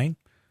online,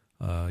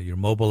 your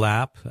mobile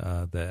app,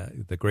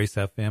 the Grace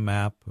FM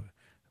app,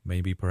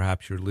 maybe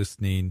perhaps you're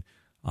listening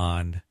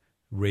on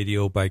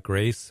Radio by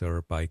Grace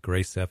or by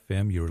Grace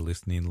FM. You're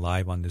listening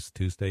live on this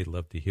Tuesday.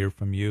 Love to hear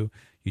from you.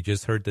 You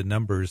just heard the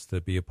numbers to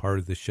be a part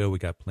of the show. We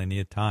got plenty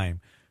of time.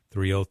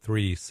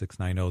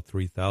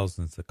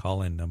 303-690-3000 is the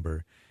call-in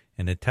number.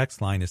 And the text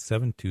line is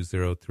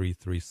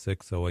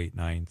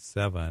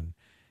 720-336-0897.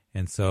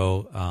 And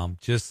so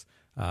just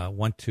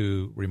want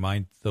to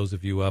remind those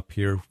of you up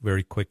here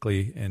very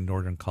quickly in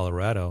northern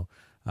Colorado,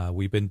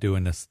 we've been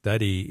doing a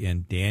study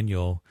in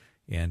Daniel,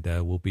 And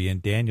we'll be in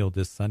Daniel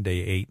this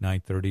Sunday, 8,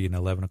 9:30, and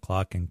 11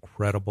 o'clock.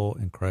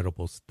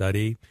 Incredible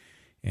study.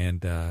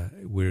 And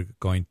we're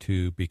going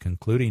to be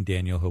concluding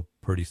Daniel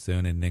pretty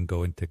soon and then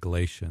go into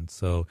Galatians.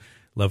 So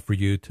love for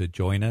you to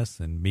join us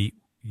and meet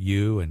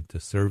you and to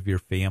serve your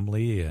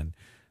family. And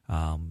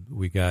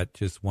we got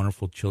just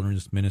wonderful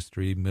children's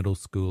ministry, middle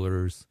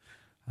schoolers,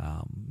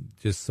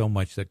 just so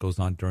much that goes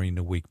on during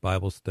the week.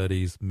 Bible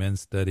studies, men's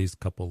studies,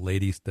 couple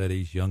lady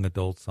studies, young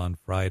adults on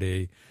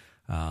Friday,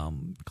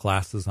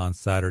 classes on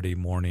Saturday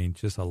morning,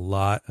 just a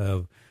lot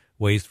of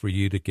ways for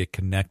you to get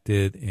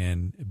connected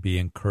and be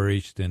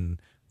encouraged in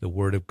the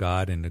Word of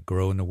God and to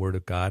grow in the Word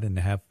of God and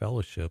to have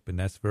fellowship. And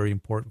that's very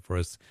important for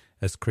us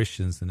as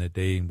Christians in the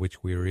day in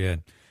which we are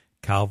in.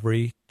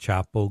 Calvary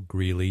Chapel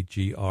Greeley,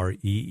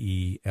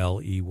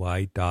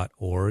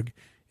 GREELEY.org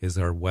is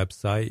our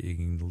website. You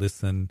can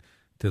listen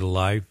to the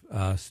live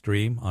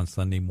stream on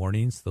Sunday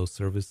mornings, those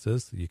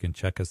services. You can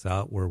check us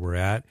out where we're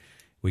at.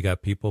 We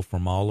got people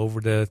from all over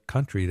the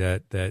country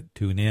that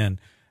tune in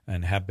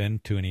and have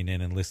been tuning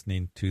in and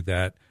listening to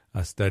that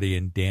study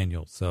in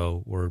Daniel.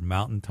 So we're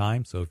Mountain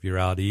Time. So if you're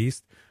out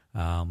east,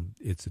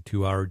 it's a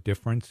 2-hour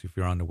difference. If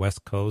you're on the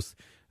West Coast,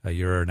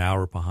 you're an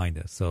hour behind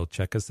us. So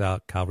check us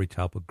out,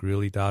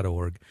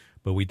 CalvaryChapelGreeley.org.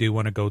 But we do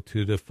want to go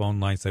to the phone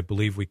lines. I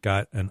believe we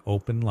got an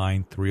open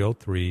line,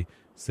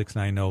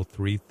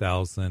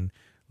 303-690-3000.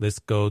 Let's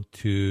go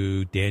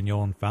to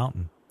Daniel and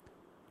Fountain.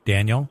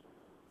 Daniel?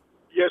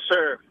 Yes,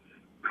 sir.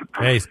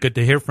 Hey, it's good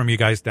to hear from you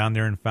guys down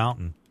there in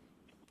Fountain.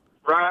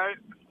 Right.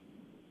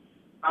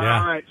 Yeah.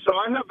 All right. So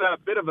I have a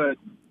bit of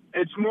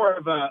it's more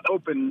of an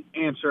open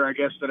answer, I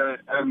guess, that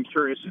I'm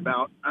curious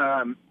about.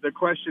 The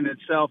question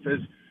itself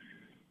is,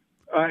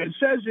 it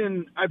says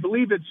in, I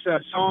believe it's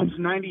Psalms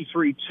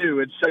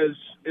 93:2. It says,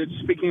 it's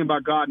speaking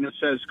about God, and it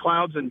says,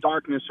 clouds and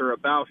darkness are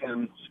about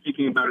him,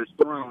 speaking about his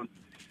throne.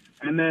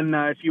 And then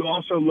if you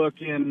also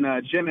look in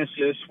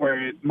Genesis,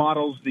 where it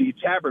models the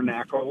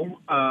tabernacle,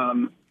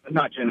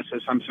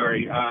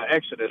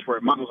 Exodus, where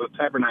it models a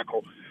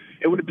tabernacle,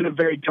 it would have been a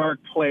very dark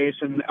place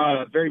and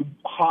very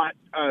hot,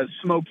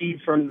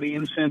 smoky from the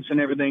incense and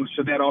everything,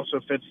 so that also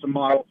fits the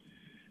model.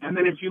 And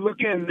then if you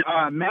look in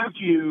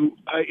Matthew,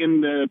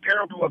 in the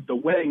parable of the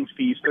wedding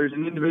feast, there's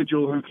an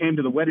individual who came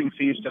to the wedding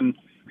feast and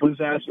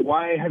was asked,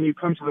 why have you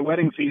come to the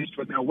wedding feast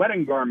with no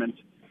wedding garment?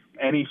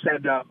 And he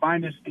said,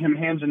 bind him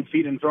hands and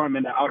feet and throw him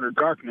into outer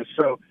darkness.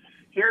 So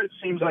here it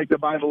seems like the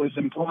Bible is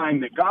implying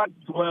that God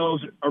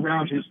dwells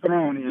around his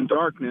throne in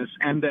darkness,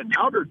 and that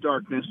outer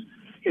darkness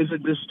is a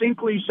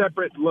distinctly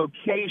separate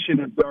location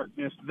of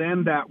darkness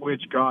than that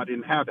which God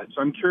inhabits.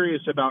 I'm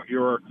curious about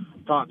your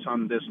thoughts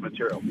on this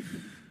material.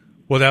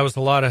 Well, that was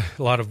a lot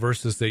of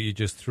verses that you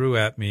just threw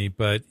at me,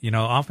 but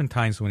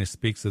oftentimes when it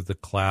speaks of the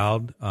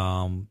cloud,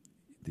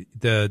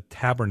 the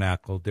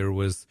tabernacle, there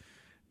was,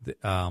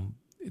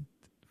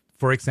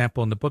 for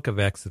example, in the book of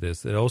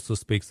Exodus, it also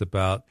speaks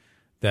about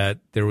that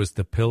there was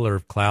the pillar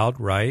of cloud,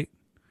 right?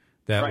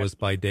 That was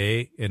by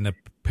day, and the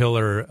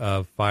pillar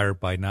of fire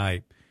by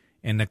night.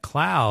 And the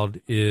cloud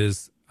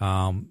is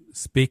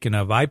speaking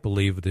of, I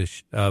believe,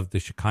 of the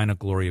Shekinah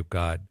glory of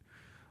God.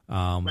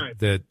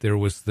 That there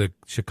was the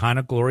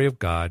Shekinah glory of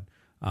God.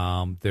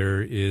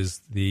 There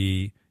is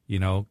the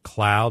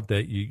cloud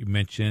that you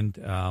mentioned.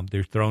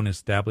 Their throne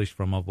established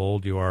from of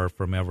old, you are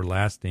from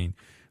everlasting.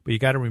 But you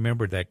got to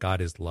remember that God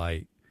is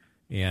light,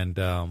 and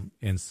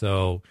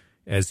so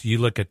as you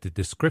look at the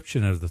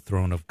description of the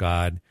throne of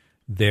God,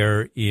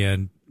 there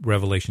in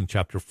Revelation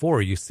chapter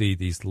 4, you see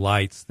these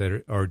lights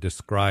that are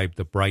described,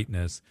 the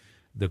brightness,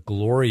 the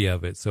glory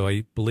of it. So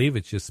I believe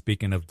it's just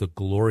speaking of the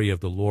glory of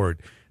the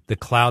Lord. The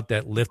cloud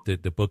that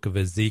lifted, the book of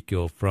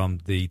Ezekiel, from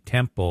the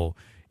temple,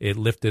 it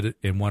lifted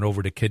and went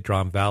over to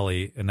Kidron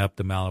Valley and up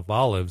the Mount of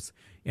Olives,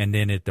 and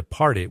then it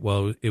departed.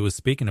 Well, it was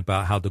speaking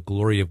about how the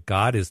glory of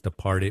God is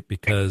departed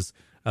because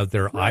of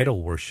their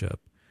idol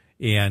worship.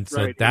 And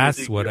so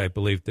that's what I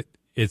believe that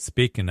it's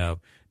speaking of.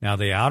 Now,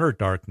 the outer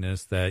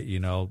darkness that,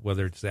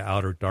 whether it's the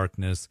outer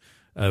darkness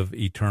of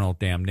eternal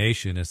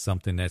damnation is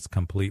something that's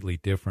completely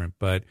different.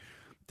 But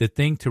the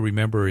thing to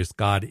remember is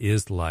God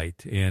is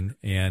light, and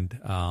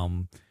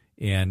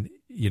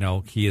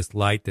he is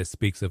light that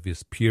speaks of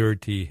his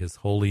purity, his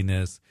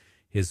holiness,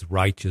 his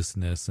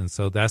righteousness. And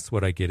so that's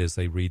what I get as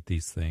I read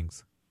these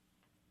things.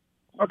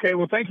 Okay,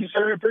 well, thank you,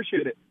 sir. I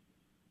appreciate it.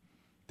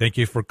 Thank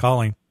you for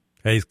calling.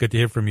 Hey, it's good to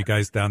hear from you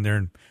guys down there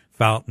in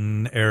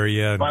Fountain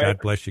area, and Bye. God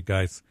bless you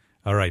guys.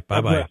 All right,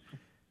 bye-bye.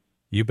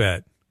 You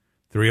bet.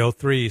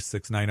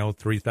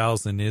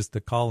 303-690-3000 is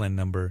the call-in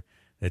number.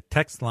 The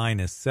text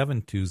line is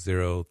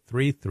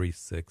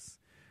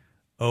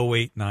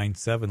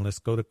 720-336-0897. Let's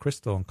go to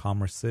Crystal in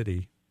Commerce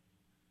City.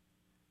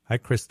 Hi,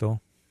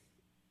 Crystal.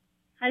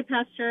 Hi,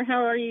 Pastor.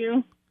 How are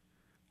you?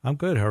 I'm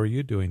good. How are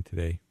you doing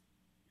today?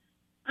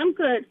 I'm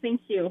good.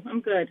 Thank you. I'm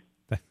good.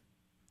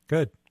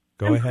 Good.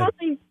 Go ahead.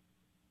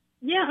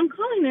 I'm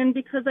calling in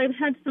because I've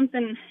had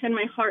something in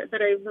my heart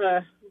that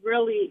I've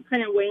really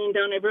kind of weighing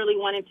down. I really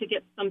wanted to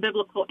get some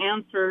biblical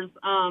answers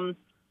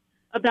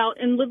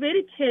about. In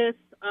Leviticus,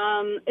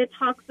 it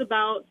talks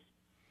about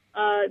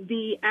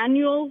the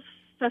annual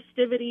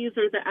festivities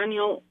or the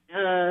annual,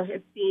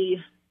 it's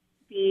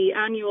the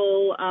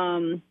annual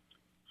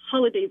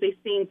holidays. I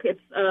think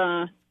it's,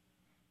 I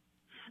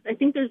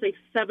think there's like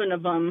 7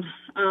 of them.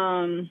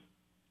 The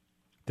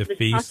there's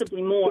feast?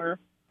 Possibly more.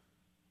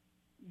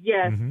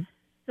 Yes. Mm-hmm.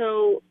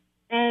 So,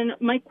 and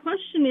my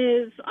question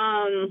is,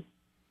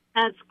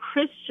 as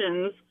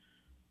Christians,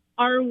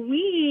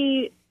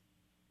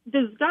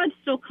 does God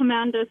still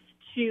command us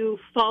to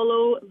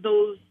follow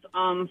those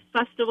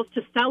festivals,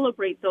 to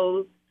celebrate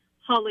those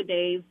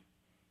holidays?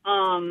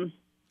 And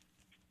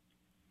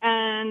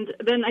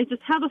then I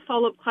just have a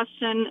follow-up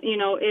question,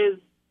 is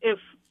if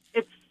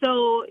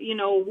so,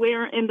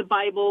 where in the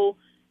Bible,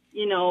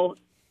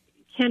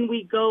 can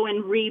we go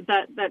and read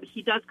that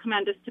he does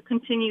command us to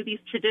continue these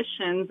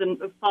traditions and,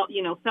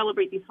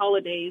 celebrate these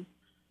holidays?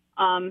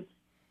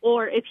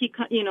 Or if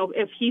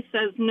he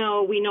says,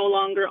 no, we no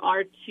longer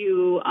are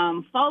to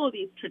follow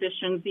these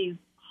traditions, these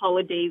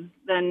holidays,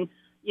 then,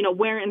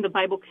 where in the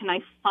Bible can I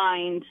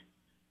find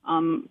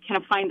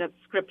that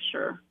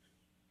scripture?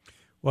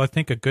 Well, I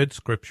think a good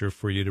scripture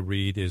for you to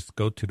read is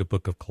go to the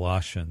book of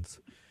Colossians.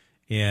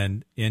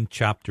 And in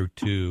chapter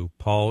 2,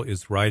 Paul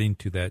is writing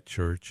to that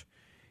church,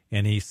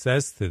 and he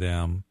says to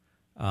them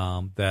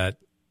that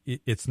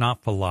it's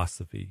not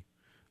philosophy,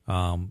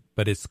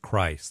 but it's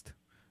Christ.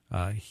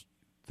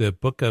 The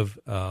book of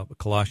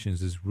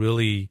Colossians is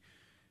really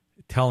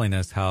telling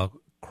us how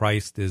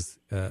Christ is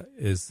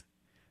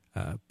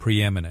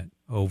preeminent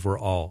over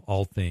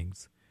all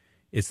things.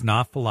 It's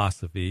not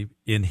philosophy.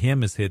 In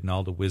him is hidden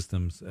all the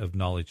wisdoms of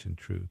knowledge and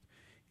truth.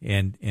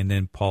 And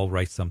then Paul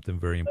writes something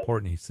very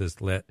important. He says,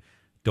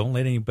 don't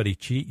let anybody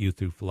cheat you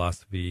through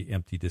philosophy,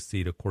 empty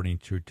deceit, according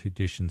to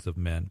traditions of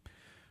men.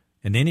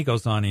 And then he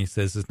goes on and he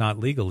says it's not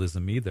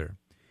legalism either.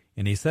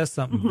 And he says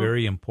something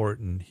very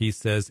important. He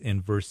says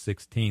in verse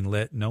 16,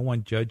 let no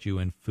one judge you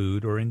in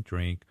food or in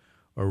drink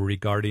or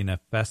regarding a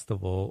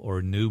festival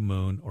or new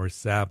moon or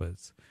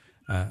Sabbaths.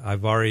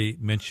 I've already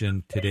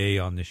mentioned today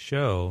on the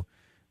show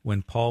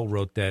when Paul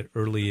wrote that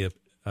early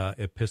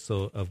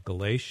epistle of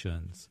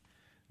Galatians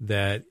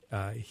that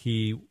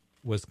he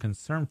was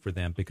concerned for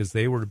them because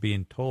they were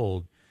being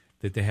told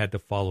that they had to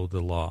follow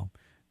the law.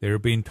 They were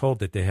being told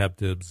that they had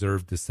to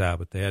observe the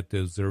Sabbath. They had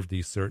to observe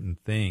these certain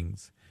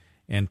things.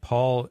 And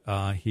Paul,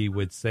 he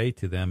would say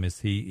to them as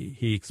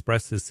he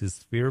expresses his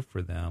fear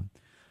for them,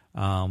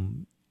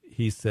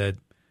 he said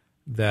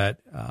that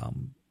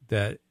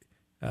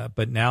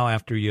but now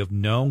after you have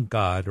known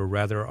God, or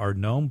rather are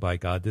known by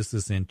God, this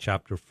is in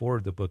chapter 4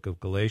 of the book of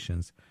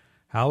Galatians,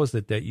 how is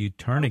it that you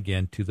turn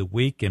again to the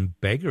weak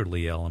and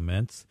beggarly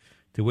elements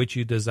to which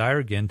you desire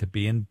again to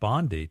be in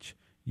bondage?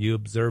 You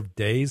observe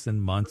days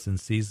and months and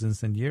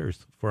seasons and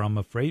years, for I'm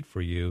afraid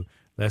for you,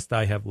 lest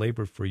I have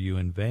labored for you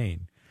in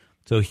vain.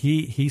 So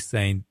he's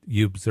saying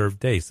you observe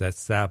days, that's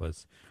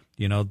Sabbaths,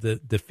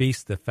 the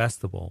feasts, the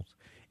festivals.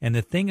 And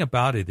the thing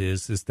about it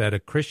is that a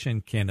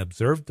Christian can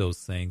observe those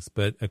things,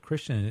 but a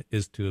Christian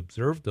is to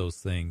observe those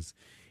things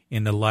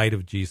in the light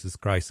of Jesus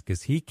Christ,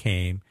 because he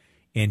came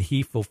and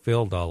he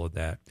fulfilled all of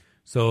that.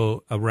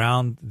 So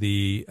around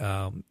the,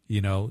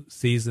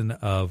 season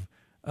of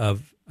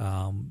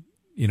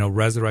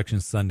Resurrection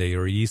Sunday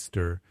or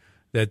Easter,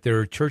 that there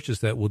are churches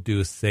that will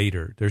do a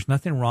Seder. There's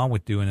nothing wrong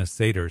with doing a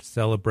Seder,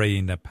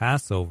 celebrating the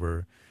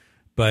Passover,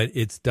 but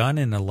it's done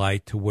in a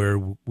light to where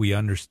we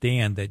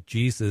understand that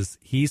Jesus,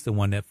 he's the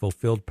one that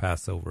fulfilled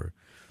Passover.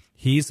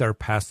 He's our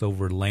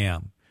Passover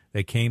lamb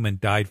that came and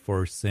died for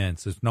our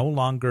sins. It's no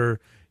longer,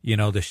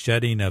 the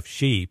shedding of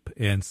sheep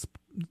and,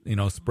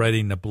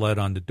 spreading the blood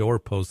on the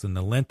doorposts and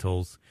the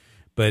lintels,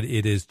 but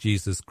it is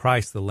Jesus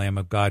Christ, the Lamb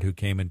of God, who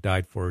came and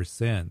died for our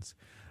sins.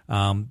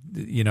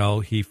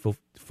 He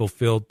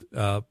fulfilled,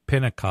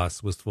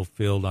 Pentecost was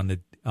fulfilled on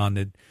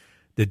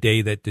the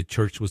day that the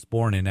church was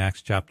born in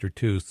Acts chapter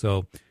 2.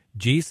 So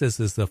Jesus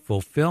is the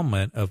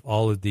fulfillment of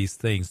all of these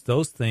things.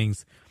 Those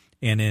things,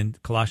 and in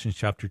Colossians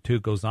chapter 2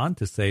 goes on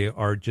to say,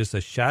 are just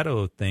a shadow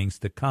of things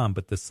to come,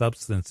 but the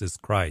substance is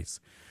Christ.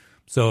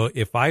 So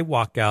if I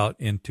walk out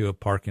into a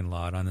parking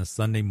lot on a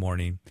Sunday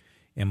morning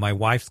and my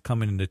wife's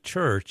coming into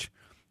church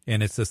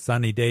and it's a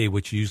sunny day,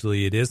 which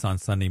usually it is on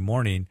Sunday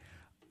morning,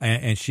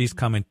 and she's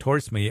coming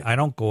towards me, I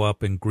don't go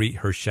up and greet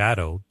her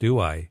shadow, do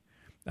I?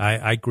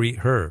 I greet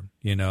her,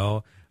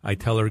 I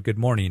tell her good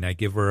morning. I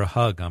give her a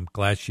hug. I'm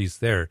glad she's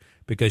there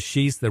because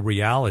she's the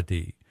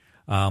reality.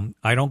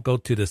 I don't go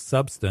to the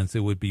substance.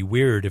 It would be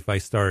weird if I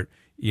start,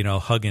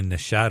 hugging the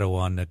shadow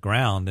on the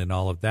ground and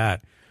all of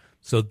that.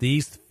 So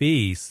these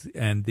feasts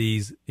and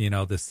these,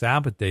 the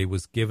Sabbath day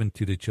was given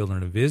to the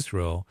children of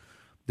Israel,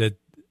 that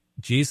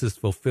Jesus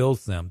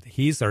fulfills them.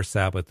 He's our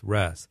Sabbath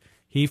rest.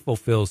 He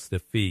fulfills the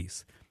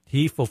feast.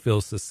 He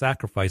fulfills the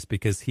sacrifice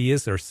because he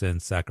is our sin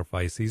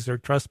sacrifice. He's our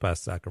trespass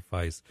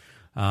sacrifice.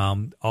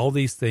 All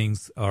these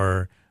things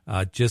are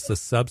just a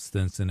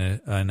substance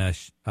and a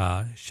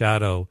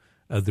shadow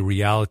of the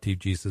reality of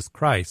Jesus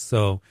Christ.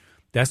 So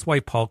that's why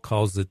Paul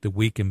calls it the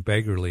weak and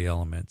beggarly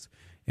elements.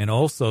 And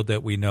also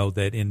that we know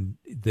that in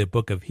the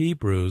book of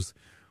Hebrews,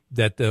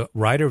 that the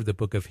writer of the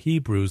book of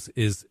Hebrews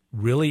is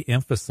really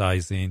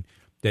emphasizing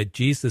that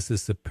Jesus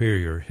is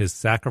superior. His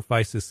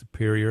sacrifice is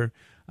superior.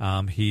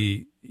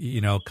 He,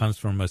 comes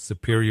from a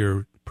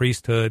superior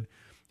priesthood.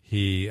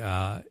 He,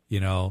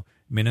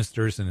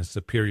 ministers in a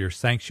superior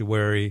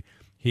sanctuary.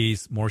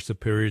 He's more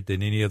superior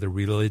than any other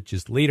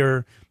religious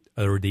leader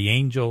or the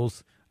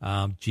angels.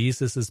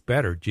 Jesus is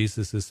better.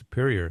 Jesus is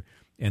superior.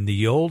 And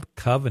the old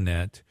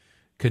covenant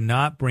could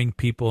not bring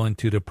people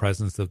into the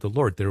presence of the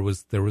Lord. There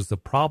was a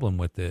problem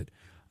with it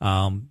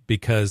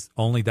because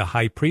only the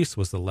high priest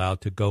was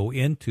allowed to go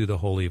into the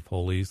Holy of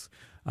Holies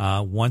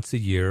once a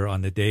year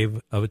on the Day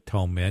of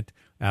Atonement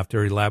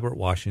after elaborate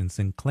washings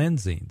and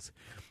cleansings.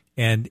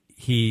 And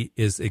he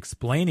is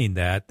explaining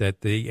that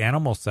the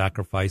animal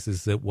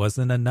sacrifices, it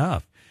wasn't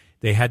enough.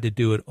 They had to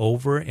do it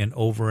over and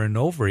over and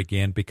over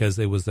again because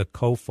it was a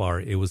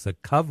kofar. It was a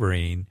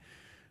covering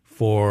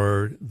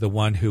for the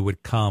one who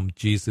would come,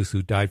 Jesus,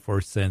 who died for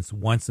our sins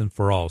once and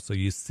for all. So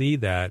you see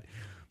that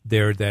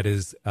there, that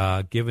is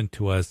given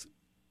to us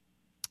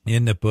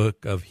in the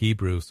book of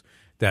Hebrews,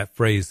 that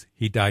phrase,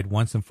 he died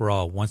once and for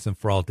all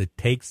to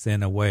take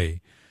sin away.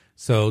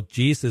 So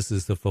Jesus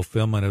is the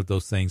fulfillment of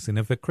those things. And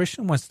if a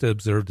Christian wants to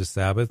observe the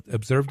Sabbath,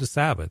 observe the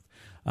Sabbath.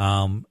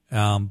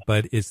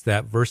 But it's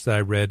that verse that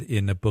I read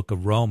in the book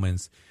of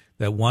Romans,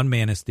 that one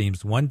man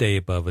esteems one day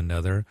above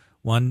another,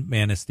 one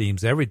man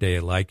esteems every day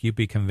alike. You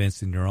be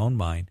convinced in your own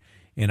mind.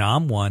 And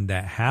I'm one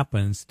that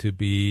happens to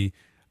be,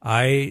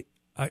 every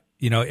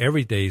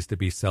day is to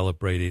be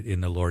celebrated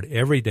in the Lord.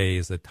 Every day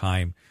is a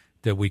time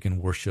that we can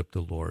worship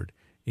the Lord.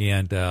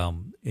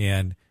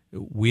 And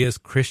we as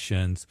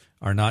Christians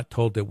are not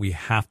told that we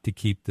have to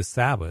keep the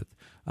Sabbath.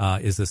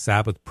 Is the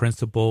Sabbath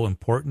principle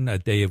important? A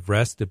day of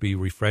rest to be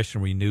refreshed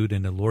and renewed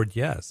in the Lord?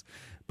 Yes.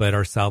 But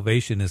our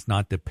salvation is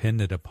not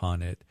dependent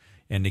upon it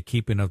and the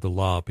keeping of the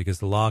law, because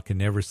the law can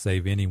never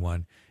save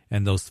anyone.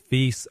 And those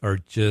feasts are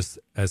just,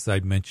 as I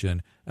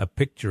mentioned, a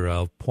picture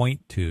of,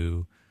 point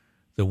to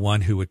the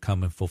one who would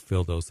come and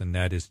fulfill those, and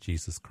that is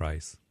Jesus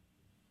Christ.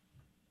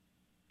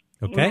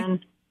 Okay?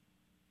 Amen.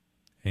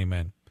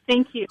 Amen.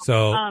 Thank you.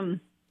 So,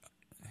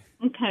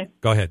 okay.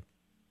 Go ahead.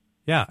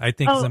 Yeah, I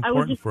think it's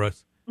important for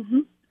us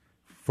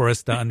for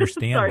us to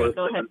understand. Sorry,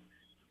 go ahead.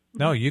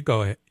 No, you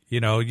go ahead.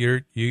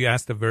 You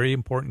asked a very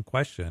important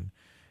question,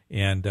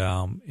 and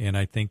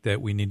I think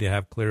that we need to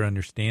have clear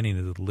understanding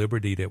of the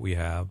liberty that we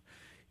have,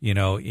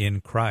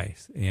 in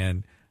Christ,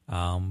 and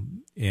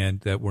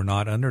that we're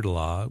not under the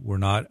law, we're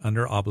not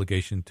under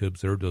obligation to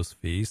observe those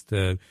feasts,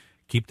 to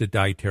keep the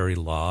dietary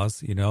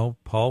laws.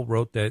 Paul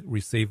wrote that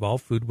receive all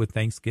food with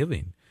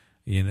thanksgiving.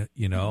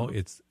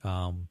 It's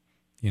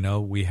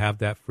we have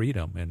that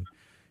freedom,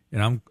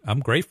 and I'm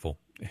grateful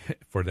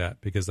for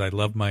that, because I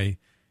love my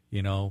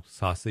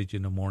sausage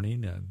in the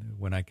morning and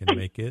when I can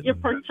make it. Your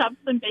pork chops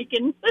and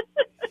bacon.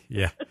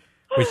 Yeah,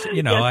 which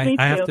Yes,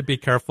 I have to be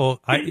careful.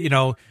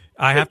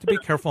 I have to be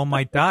careful on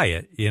my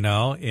diet.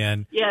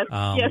 And yes.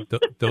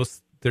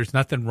 There's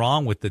nothing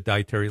wrong with the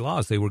dietary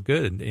laws. They were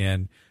good,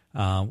 and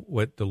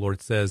what the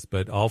Lord says,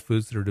 but all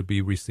foods are to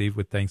be received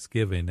with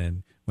thanksgiving,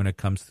 and when it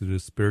comes to the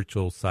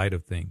spiritual side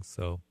of things.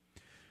 So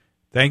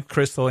thank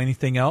Crystal.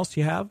 Anything else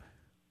you have?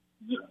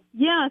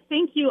 Yeah,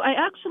 thank you. I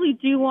actually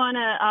do want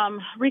to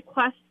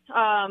request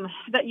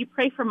that you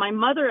pray for my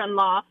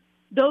mother-in-law.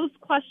 Those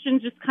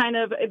questions just kind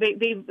of,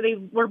 they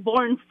were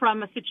born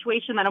from a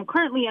situation that I'm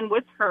currently in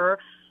with her.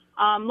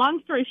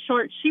 Long story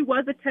short, she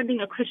was attending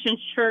a Christian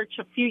church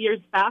a few years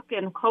back,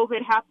 and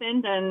COVID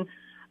happened,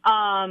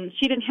 and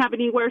she didn't have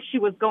anywhere she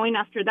was going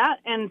after that,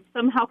 and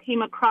somehow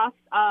came across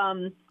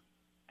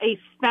a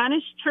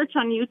Spanish church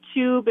on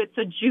YouTube.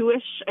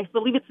 I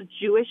believe it's a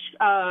Jewish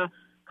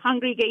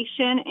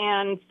congregation,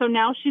 and so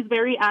now she's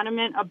very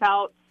adamant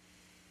about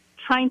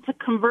trying to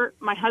convert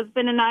my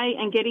husband and I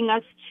and getting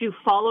us to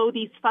follow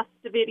these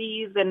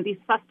festivities and these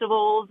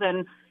festivals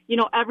and,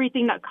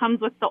 everything that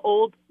comes with the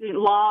old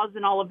laws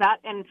and all of that.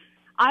 And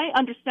I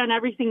understand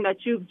everything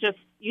that you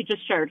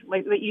just shared,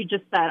 like that you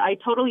just said. I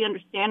totally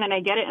understand, and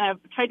I get it, and I've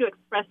tried to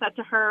express that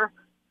to her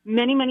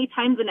many, many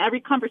times in every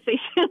conversation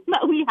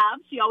that we have.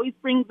 She always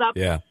brings up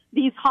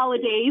these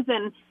holidays,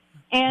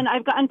 and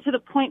I've gotten to the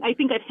point, I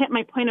think I've hit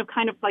my point of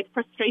kind of like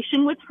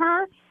frustration with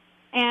her.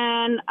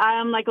 And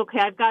I'm like, okay,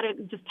 I've got to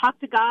just talk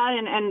to God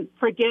and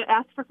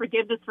ask for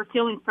forgiveness for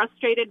feeling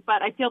frustrated.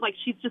 But I feel like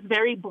she's just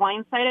very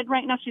blindsided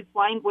right now. She's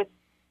blind with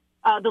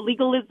the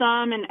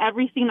legalism and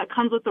everything that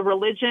comes with the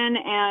religion.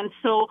 And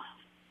so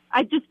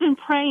I've just been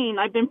praying.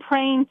 I've been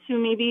praying to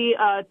maybe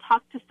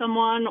talk to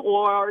someone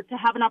or to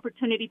have an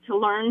opportunity to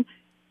learn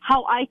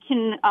how I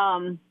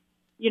can,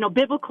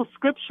 biblical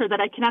scripture that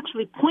I can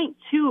actually point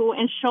to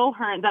and show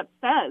her that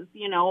says,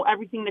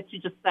 everything that you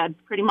just said,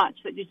 pretty much,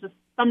 that you just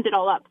summed it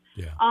all up.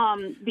 Yeah.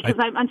 Because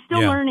I'm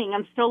still learning.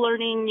 I'm still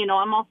learning.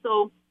 I'm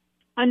also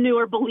a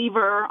newer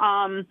believer.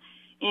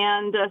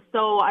 And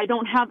so I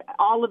don't have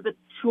all of the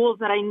tools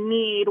that I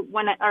need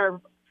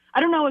I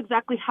don't know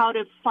exactly how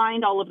to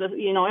find all of the,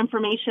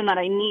 information that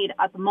I need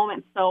at the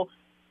moment. So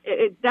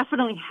it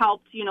definitely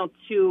helped,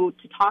 to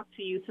talk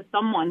to you, to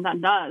someone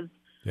that does.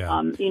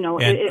 Yeah.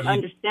 It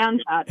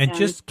understands that. And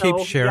just keep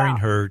sharing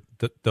her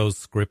those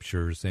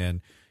scriptures.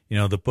 And,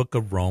 the book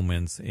of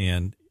Romans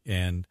and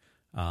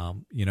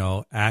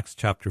Acts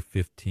chapter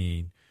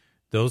 15,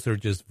 those are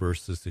just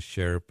verses to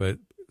share. But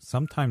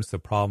sometimes the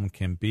problem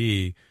can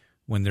be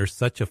when there's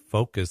such a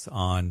focus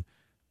on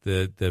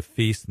the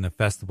feasts and the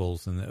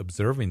festivals and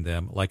observing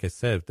them. Like I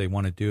said, if they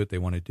want to do it, they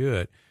want to do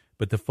it.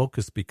 But the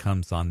focus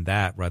becomes on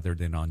that rather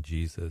than on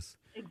Jesus.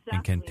 Exactly.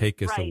 And can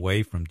take us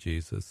away from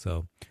Jesus.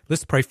 So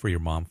let's pray for your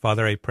mom.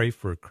 Father, I pray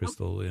for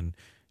Crystal and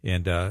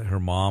her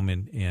mom.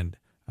 And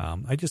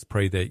I just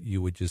pray that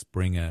you would just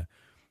bring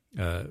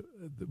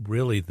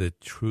really the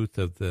truth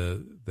of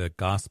the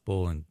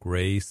gospel and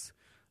grace.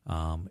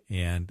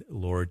 And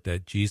Lord,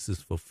 that Jesus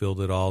fulfilled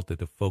it all, that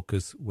the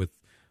focus with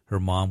her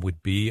mom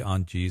would be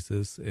on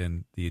Jesus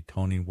and the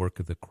atoning work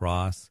of the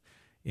cross.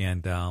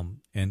 And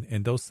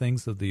those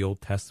things of the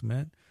Old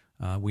Testament,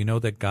 we know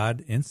that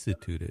God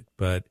instituted,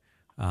 but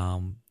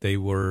they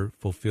were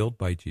fulfilled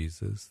by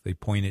Jesus. They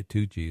pointed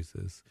to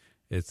Jesus.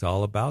 It's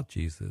all about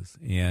Jesus,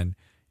 and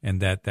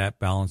that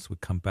balance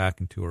would come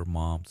back into her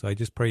mom. So I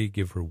just pray you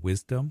give her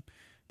wisdom,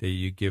 that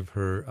you give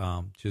her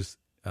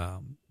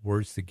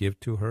words to give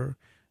to her,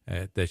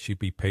 that she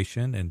be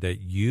patient, and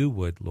that you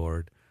would,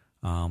 Lord,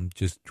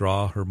 just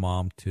draw her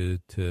mom to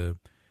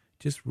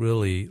just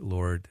really,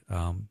 Lord,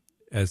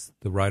 as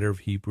the writer of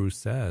Hebrews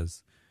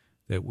says,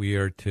 that we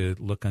are to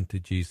look unto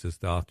Jesus,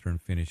 the author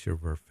and finisher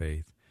of our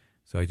faith.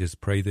 So I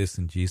just pray this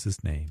in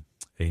Jesus' name.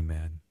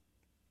 Amen.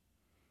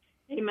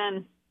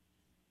 Amen.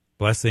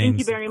 Blessings. Thank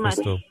you very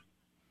Crystal. much.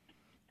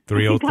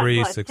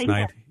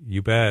 303-69.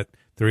 You bet.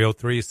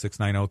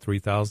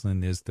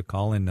 303-690-3000 is the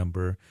call-in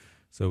number.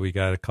 So we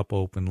got a couple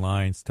open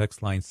lines.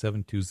 Text line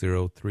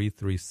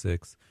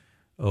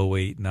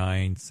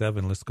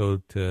 720-336-0897. Let's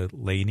go to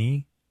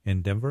Lainey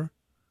in Denver.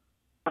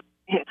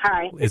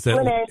 Hi. Is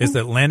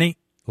it Lenny?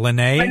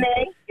 Lene? Lene,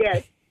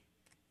 yes.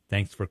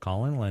 Thanks for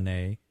calling,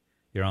 Lene.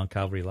 You're on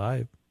Calvary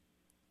Live.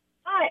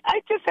 Hi.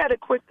 I just had a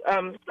quick,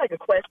 like a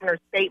question or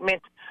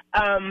statement.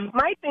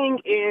 My thing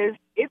is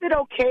it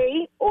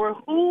okay, or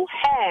who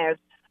has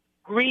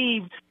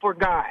grieved for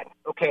God?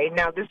 Okay,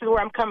 now this is where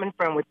I'm coming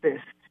from with this.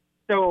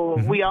 So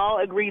we all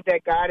agree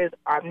that God is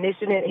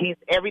omniscient. He's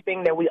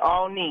everything that we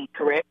all need,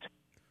 correct?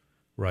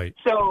 Right.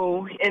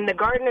 So in the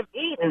Garden of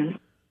Eden,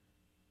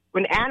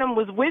 when Adam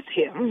was with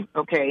him,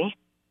 okay,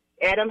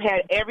 Adam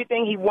had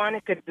everything he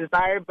wanted, could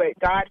desire, but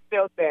God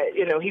felt that,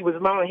 he was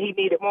alone and he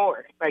needed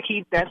more.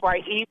 That's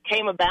why Eve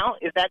came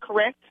about. Is that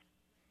correct?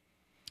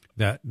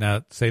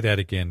 Now say that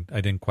again.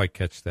 I didn't quite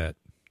catch that.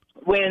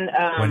 When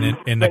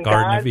in the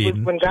Garden of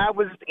Eden. When God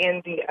was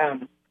in the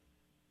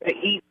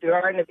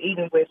Garden of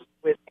Eden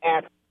with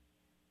Adam,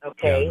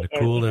 okay? Yeah, in the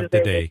cool of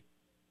the day.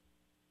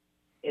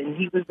 And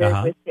he was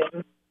there with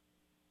him.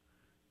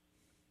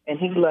 And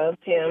he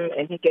loved him,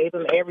 and he gave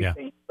him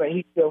everything, but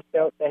he still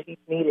felt that he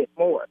needed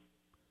more.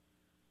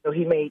 So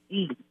he made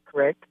Eve,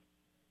 correct?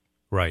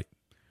 Right.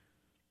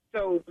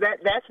 So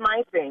that's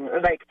my thing.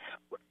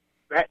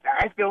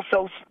 I feel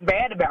so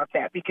bad about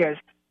that because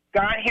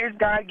here's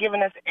God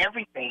giving us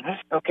everything,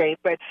 okay,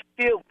 but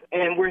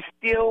we're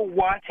still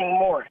wanting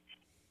more.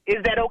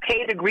 Is that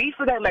okay to grieve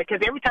for that?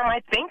 Because every time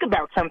I think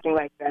about something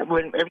like that,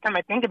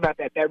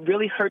 that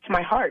really hurts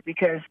my heart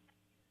because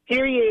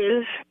here he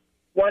is,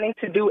 wanting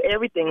to do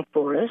everything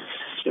for us,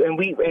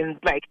 and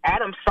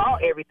Adam saw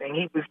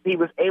everything. He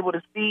was able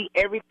to see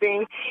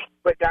everything,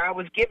 but God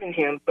was giving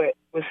him, but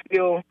was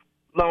still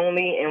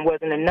lonely and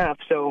wasn't enough.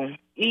 So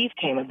Eve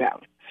came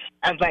about.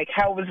 I was like,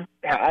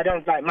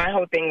 my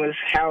whole thing was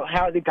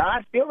how did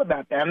God feel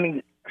about that? I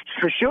mean,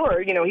 for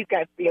sure, he's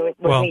got feelings.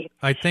 Well,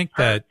 I think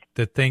that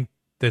the thing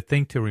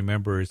to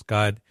remember is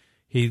God.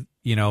 He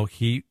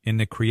in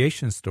the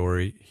creation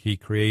story, he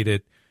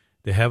created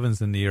the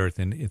heavens and the earth,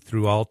 and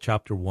through all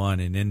chapter 1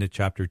 and into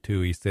chapter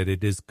 2, he said,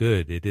 it is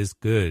good, it is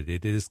good,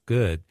 it is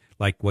good,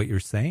 like what you're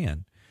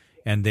saying.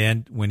 And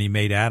then when he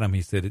made Adam,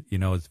 he said,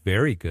 it's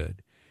very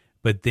good.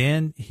 But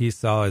then he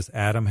saw as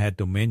Adam had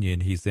dominion,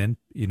 he's in,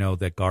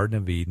 the Garden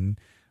of Eden.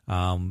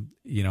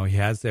 He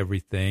has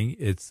everything.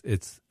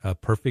 It's a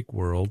perfect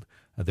world.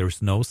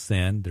 There's no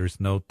sin. There's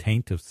no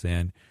taint of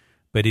sin.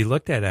 But he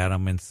looked at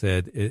Adam and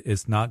said,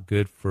 it's not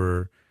good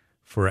for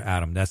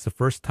Adam. That's the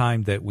first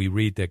time that we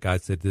read that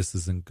God said this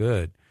isn't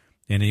good.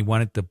 And he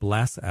wanted to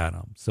bless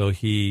Adam. So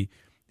he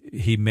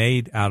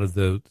made out of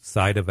the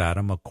side of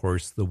Adam, of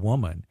course, the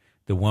woman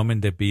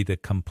to be the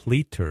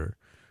completer.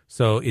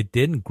 So it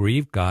didn't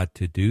grieve God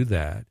to do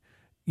that.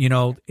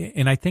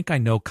 And I think I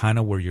know kind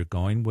of where you're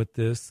going with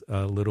this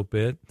a little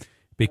bit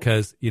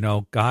because,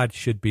 God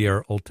should be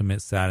our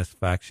ultimate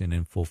satisfaction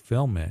and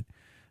fulfillment.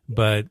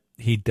 But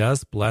he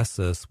does bless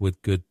us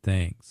with good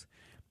things.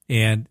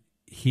 And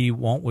he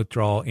won't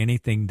withdraw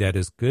anything that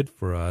is good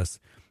for us.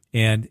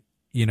 And,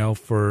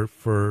 for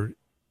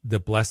the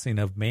blessing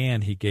of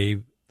man, he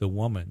gave the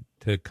woman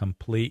to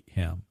complete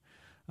him,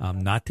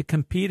 not to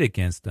compete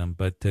against him,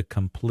 but to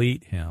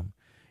complete him.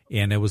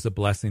 And it was a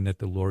blessing that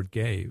the Lord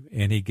gave.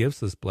 And he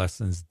gives us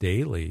blessings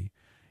daily.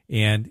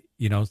 And,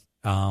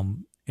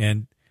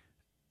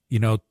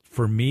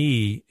 for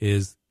me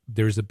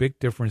there's a big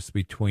difference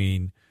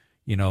between,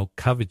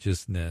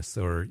 covetousness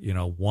or,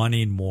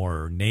 wanting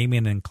more, or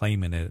naming and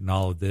claiming it and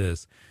all of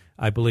this.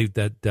 I believe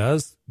that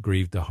does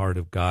grieve the heart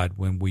of God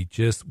when we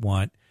just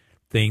want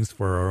things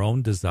for our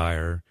own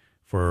desire,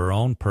 for our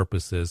own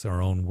purposes,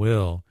 our own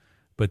will.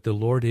 But the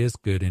Lord is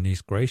good and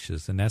he's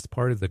gracious. And that's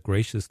part of the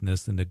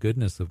graciousness and the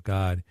goodness of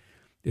God,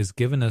 is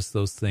giving us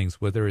those things,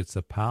 whether it's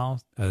a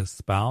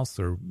spouse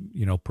or,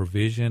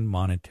 provision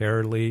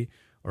monetarily,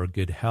 or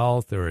good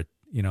health, or,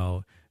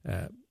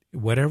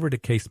 whatever the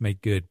case may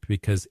be,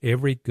 because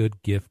every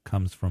good gift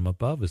comes from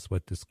above, is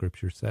what the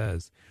scripture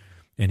says.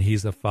 And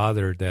he's a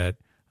father that,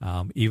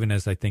 even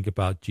as I think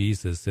about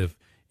Jesus, if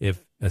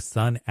a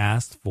son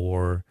asks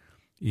for,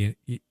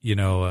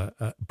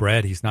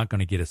 bread, he's not going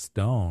to get a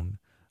stone.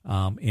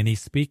 And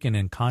he's speaking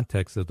in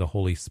context of the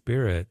Holy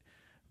Spirit,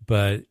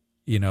 but,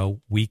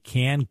 we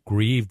can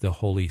grieve the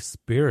Holy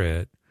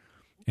Spirit.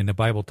 And the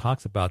Bible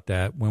talks about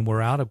that when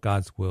we're out of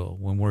God's will,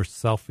 when we're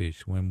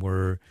selfish, when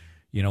we're,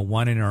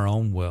 wanting our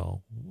own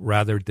will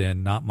rather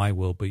than not my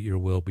will, but your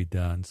will be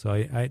done. So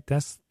I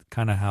that's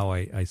kind of how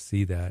I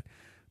see that.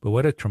 But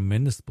what a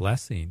tremendous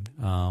blessing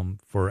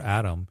for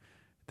Adam,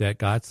 that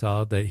God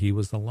saw that he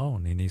was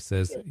alone. And he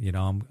says,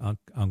 I'm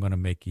going to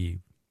make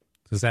Eve.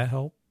 Does that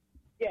help?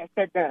 Yes,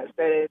 that does.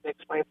 That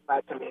explains a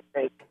lot to me.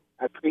 I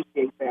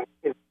appreciate that.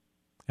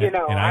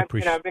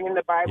 I've been in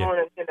the Bible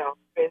and,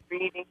 been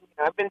reading.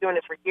 I've been doing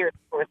this for years,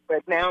 of course,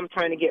 but now I'm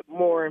trying to get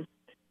more,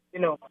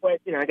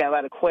 questions. I got a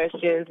lot of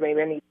questions.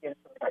 Maybe I need to get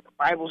like a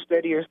Bible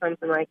study or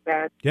something like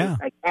that. Yeah.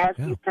 Like ask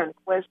these kind of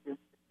questions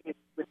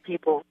with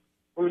people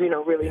who,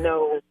 really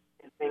know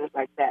and things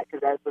like that,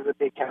 because that was a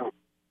big challenge.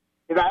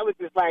 Because I was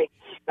just like,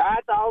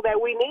 God's all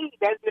that we need.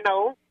 That's,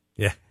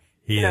 Yeah,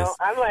 he is.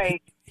 I'm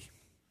like,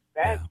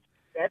 that's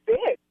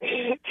it.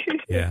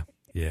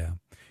 Yeah.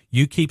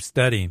 You keep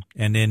studying,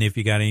 and then if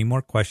you got any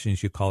more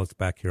questions, you call us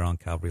back here on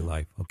Calvary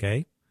Life,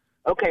 okay?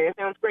 Okay, that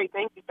sounds great.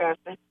 Thank you,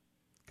 Pastor.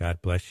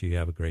 God bless you.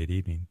 Have a great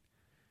evening.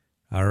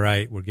 All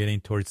right, we're getting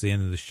towards the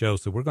end of the show,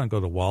 so we're going to go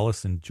to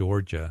Wallace in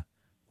Georgia.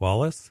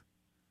 Wallace?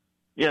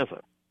 Yes,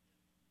 sir.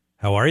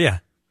 How are you?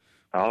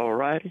 All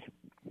righty.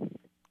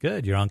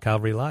 Good. You're on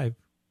Calvary Live.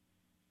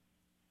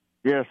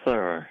 Yes,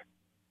 sir.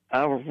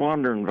 I was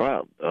wondering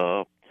about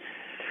the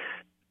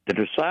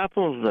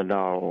disciples and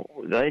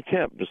all. They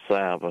kept the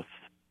Sabbath,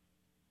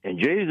 and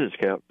Jesus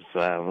kept the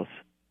Sabbath.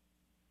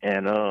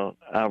 And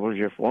I was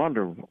just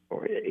wondering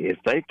if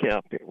they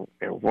kept it,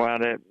 why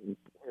that,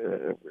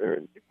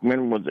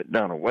 when was it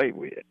done away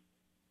with?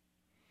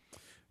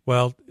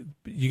 Well,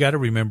 you got to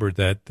remember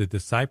that the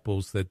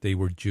disciples, that they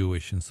were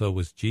Jewish, and so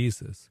was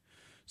Jesus.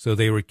 So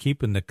they were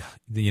keeping the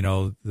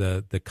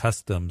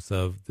customs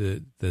of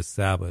the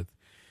Sabbath.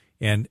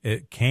 And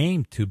it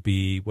came to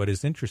be, what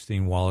is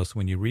interesting, Wallace,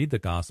 when you read the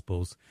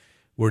Gospels,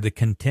 where the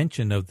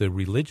contention of the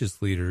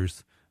religious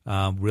leaders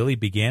really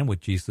began with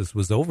Jesus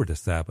was over the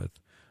Sabbath.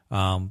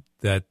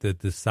 That the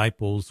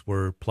disciples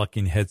were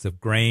plucking heads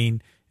of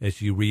grain,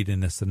 as you read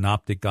in the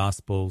Synoptic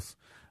Gospels,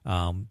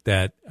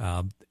 that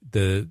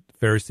the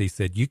Pharisees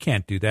said, you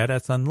can't do that,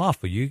 that's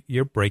unlawful,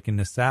 you're breaking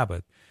the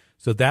Sabbath.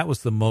 So that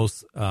was the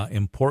most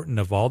important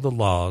of all the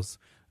laws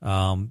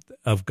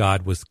of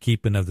God, was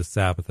keeping of the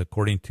Sabbath,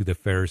 according to the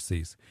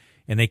Pharisees.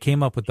 And they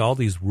came up with all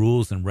these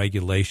rules and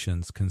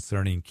regulations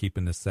concerning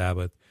keeping the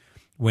Sabbath.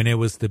 When it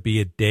was to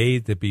be a day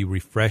to be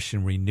refreshed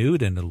and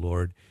renewed in the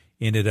Lord,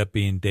 ended up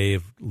being a day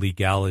of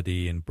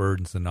legality and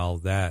burdens and all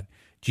that.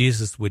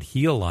 Jesus would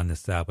heal on the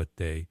Sabbath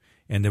day,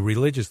 and the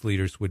religious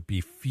leaders would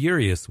be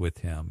furious with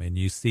him. And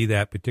you see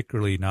that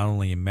particularly not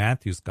only in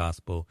Matthew's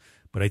gospel,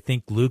 but I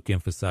think Luke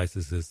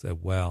emphasizes this as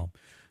well.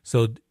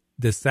 So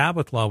the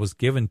Sabbath law was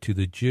given to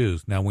the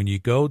Jews. Now, when you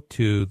go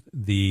to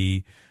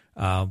the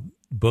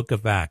book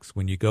of Acts,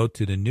 when you go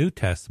to the New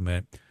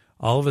Testament,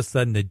 all of a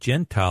sudden the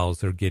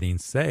Gentiles are getting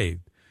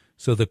saved.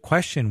 So the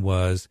question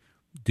was,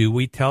 do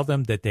we tell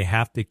them that they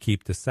have to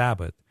keep the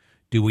Sabbath?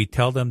 Do we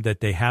tell them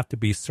that they have to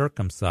be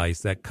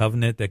circumcised, that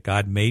covenant that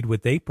God made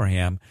with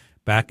Abraham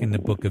back in the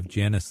book of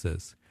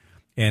Genesis?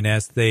 And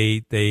as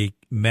they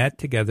met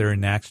together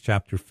in Acts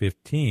chapter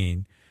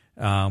 15,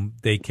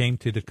 they came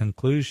to the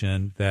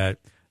conclusion that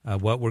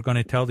what we're going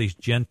to tell these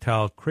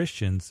Gentile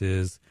Christians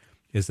is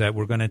that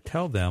we're going to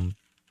tell them,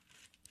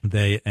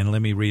 and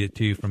let me read it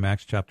to you from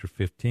Acts chapter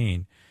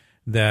 15,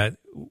 that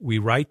we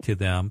write to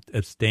them,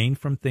 abstain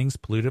from things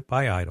polluted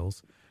by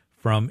idols,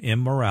 from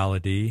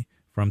immorality,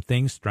 from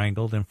things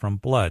strangled, and from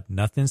blood.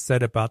 Nothing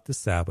said about the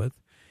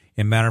Sabbath.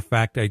 In matter of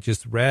fact, I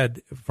just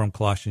read from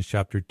Colossians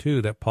chapter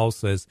 2 that Paul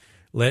says,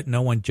 let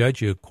no one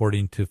judge you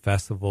according to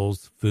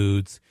festivals,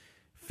 foods,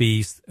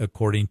 feasts,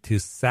 according to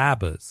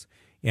Sabbaths.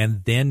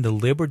 And then the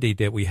liberty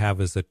that we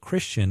have as a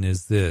Christian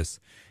is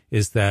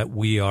that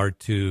we are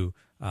to,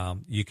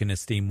 you can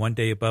esteem one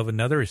day above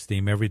another,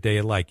 esteem every day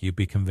alike. You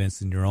be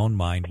convinced in your own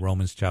mind,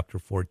 Romans chapter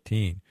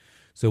 14.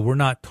 So we're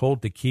not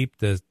told to keep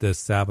the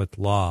Sabbath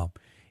law.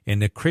 And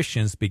the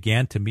Christians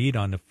began to meet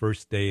on the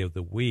first day of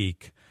the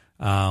week,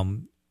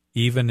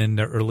 even in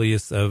the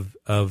earliest of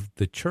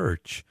the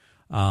church.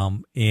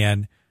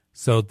 And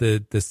so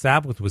the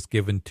Sabbath was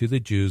given to the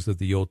Jews of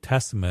the Old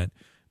Testament,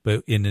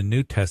 But in the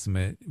New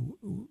Testament,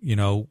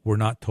 we're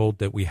not told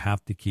that we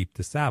have to keep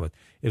the Sabbath.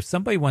 If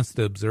somebody wants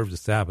to observe the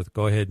Sabbath,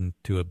 go ahead and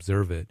to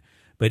observe it.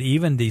 But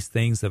even these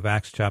things of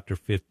Acts chapter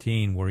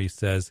 15, where he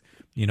says,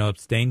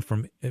 abstain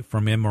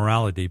from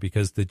immorality,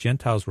 because the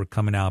Gentiles were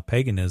coming out of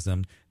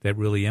paganism, that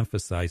really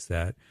emphasized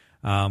that,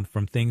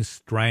 from things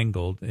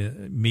strangled,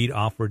 meat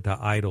offered to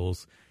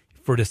idols,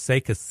 for the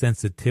sake of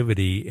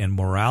sensitivity and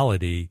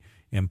morality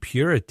and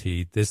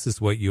purity, this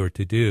is what you are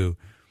to do.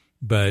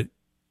 But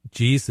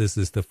Jesus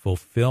is the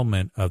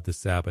fulfillment of the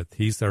Sabbath.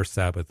 He's our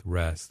Sabbath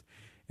rest.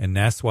 And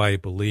that's why I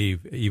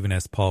believe, even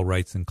as Paul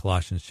writes in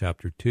Colossians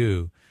chapter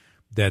 2,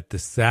 that the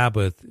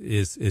Sabbath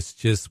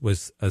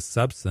was a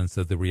substance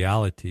of the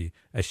reality,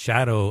 a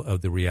shadow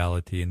of the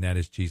reality, and that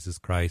is Jesus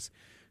Christ,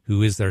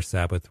 who is our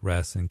Sabbath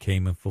rest and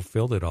came and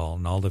fulfilled it all,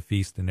 and all the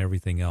feast and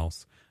everything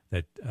else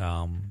that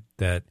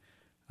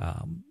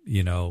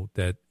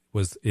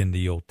was in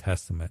the Old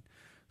Testament.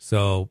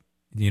 So,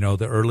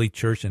 the early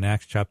church in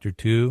Acts chapter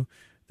 2,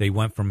 they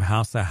went from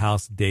house to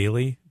house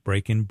daily,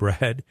 breaking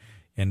bread,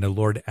 and the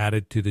Lord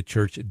added to the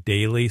church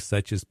daily,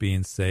 such as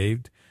being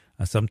saved.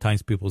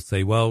 Sometimes people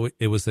say, well,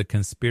 it was a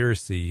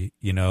conspiracy,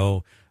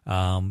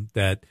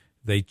 that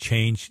they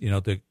changed,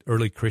 the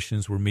early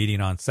Christians were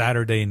meeting on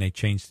Saturday and they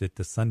changed it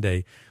to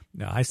Sunday.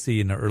 Now, I see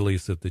in the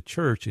earliest of the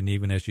church, and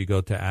even as you go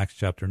to Acts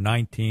chapter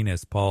 19,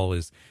 as Paul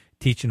is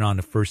teaching on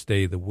the first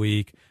day of the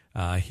week,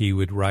 he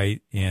would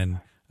write in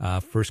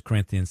 1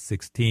 Corinthians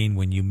 16,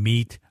 when you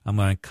meet, I'm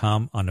going to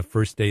come on the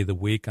first day of the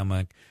week. I'm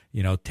going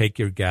to, take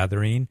your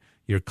gathering,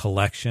 your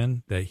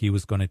collection that he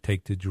was going to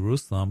take to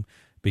Jerusalem,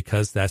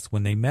 because that's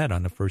when they met,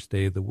 on the first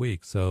day of the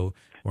week. So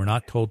we're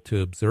not told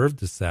to observe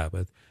the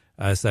Sabbath.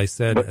 As I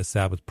said, a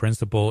Sabbath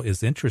principle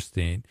is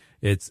interesting.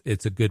 It's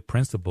a good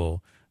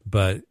principle,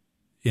 but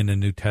in the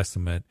New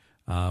Testament,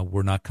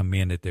 we're not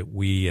commanded that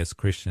we as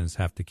Christians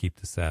have to keep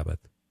the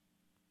Sabbath.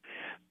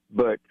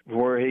 But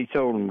where he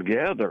told them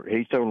together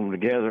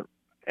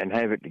and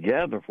have it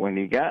together when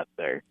he got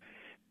there,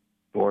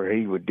 where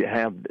they would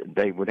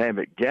have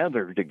it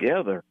gathered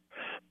together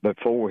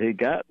before he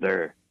got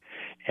there,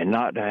 and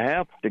not to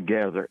have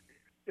together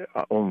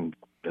on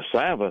the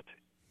Sabbath,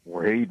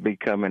 where he'd be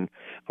coming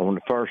on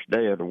the first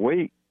day of the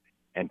week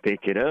and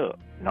pick it up,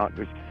 not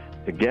just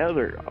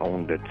together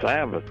on the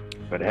Sabbath,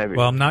 but have it.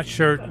 Well, I'm not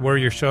sure where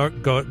you're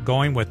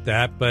going with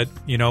that, but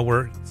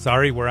we're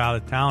sorry we're out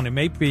of town. It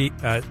may be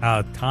out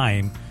of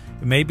time.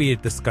 It may be a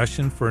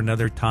discussion for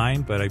another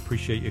time, but I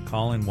appreciate you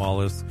calling,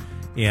 Wallace,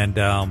 and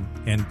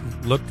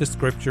look to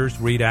scriptures,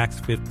 read Acts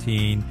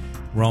 15,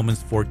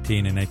 Romans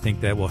 14, and I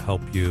think that will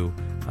help you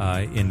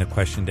in the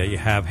question that you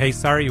have. Hey,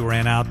 sorry you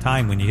ran out of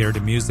time when you hear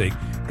the music.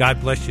 God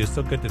bless you.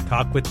 So good to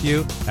talk with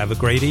you. Have a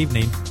great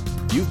evening.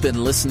 You've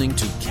been listening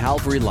to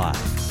Calvary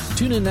Live.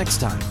 Tune in next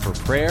time for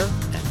prayer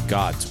and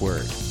God's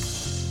Word.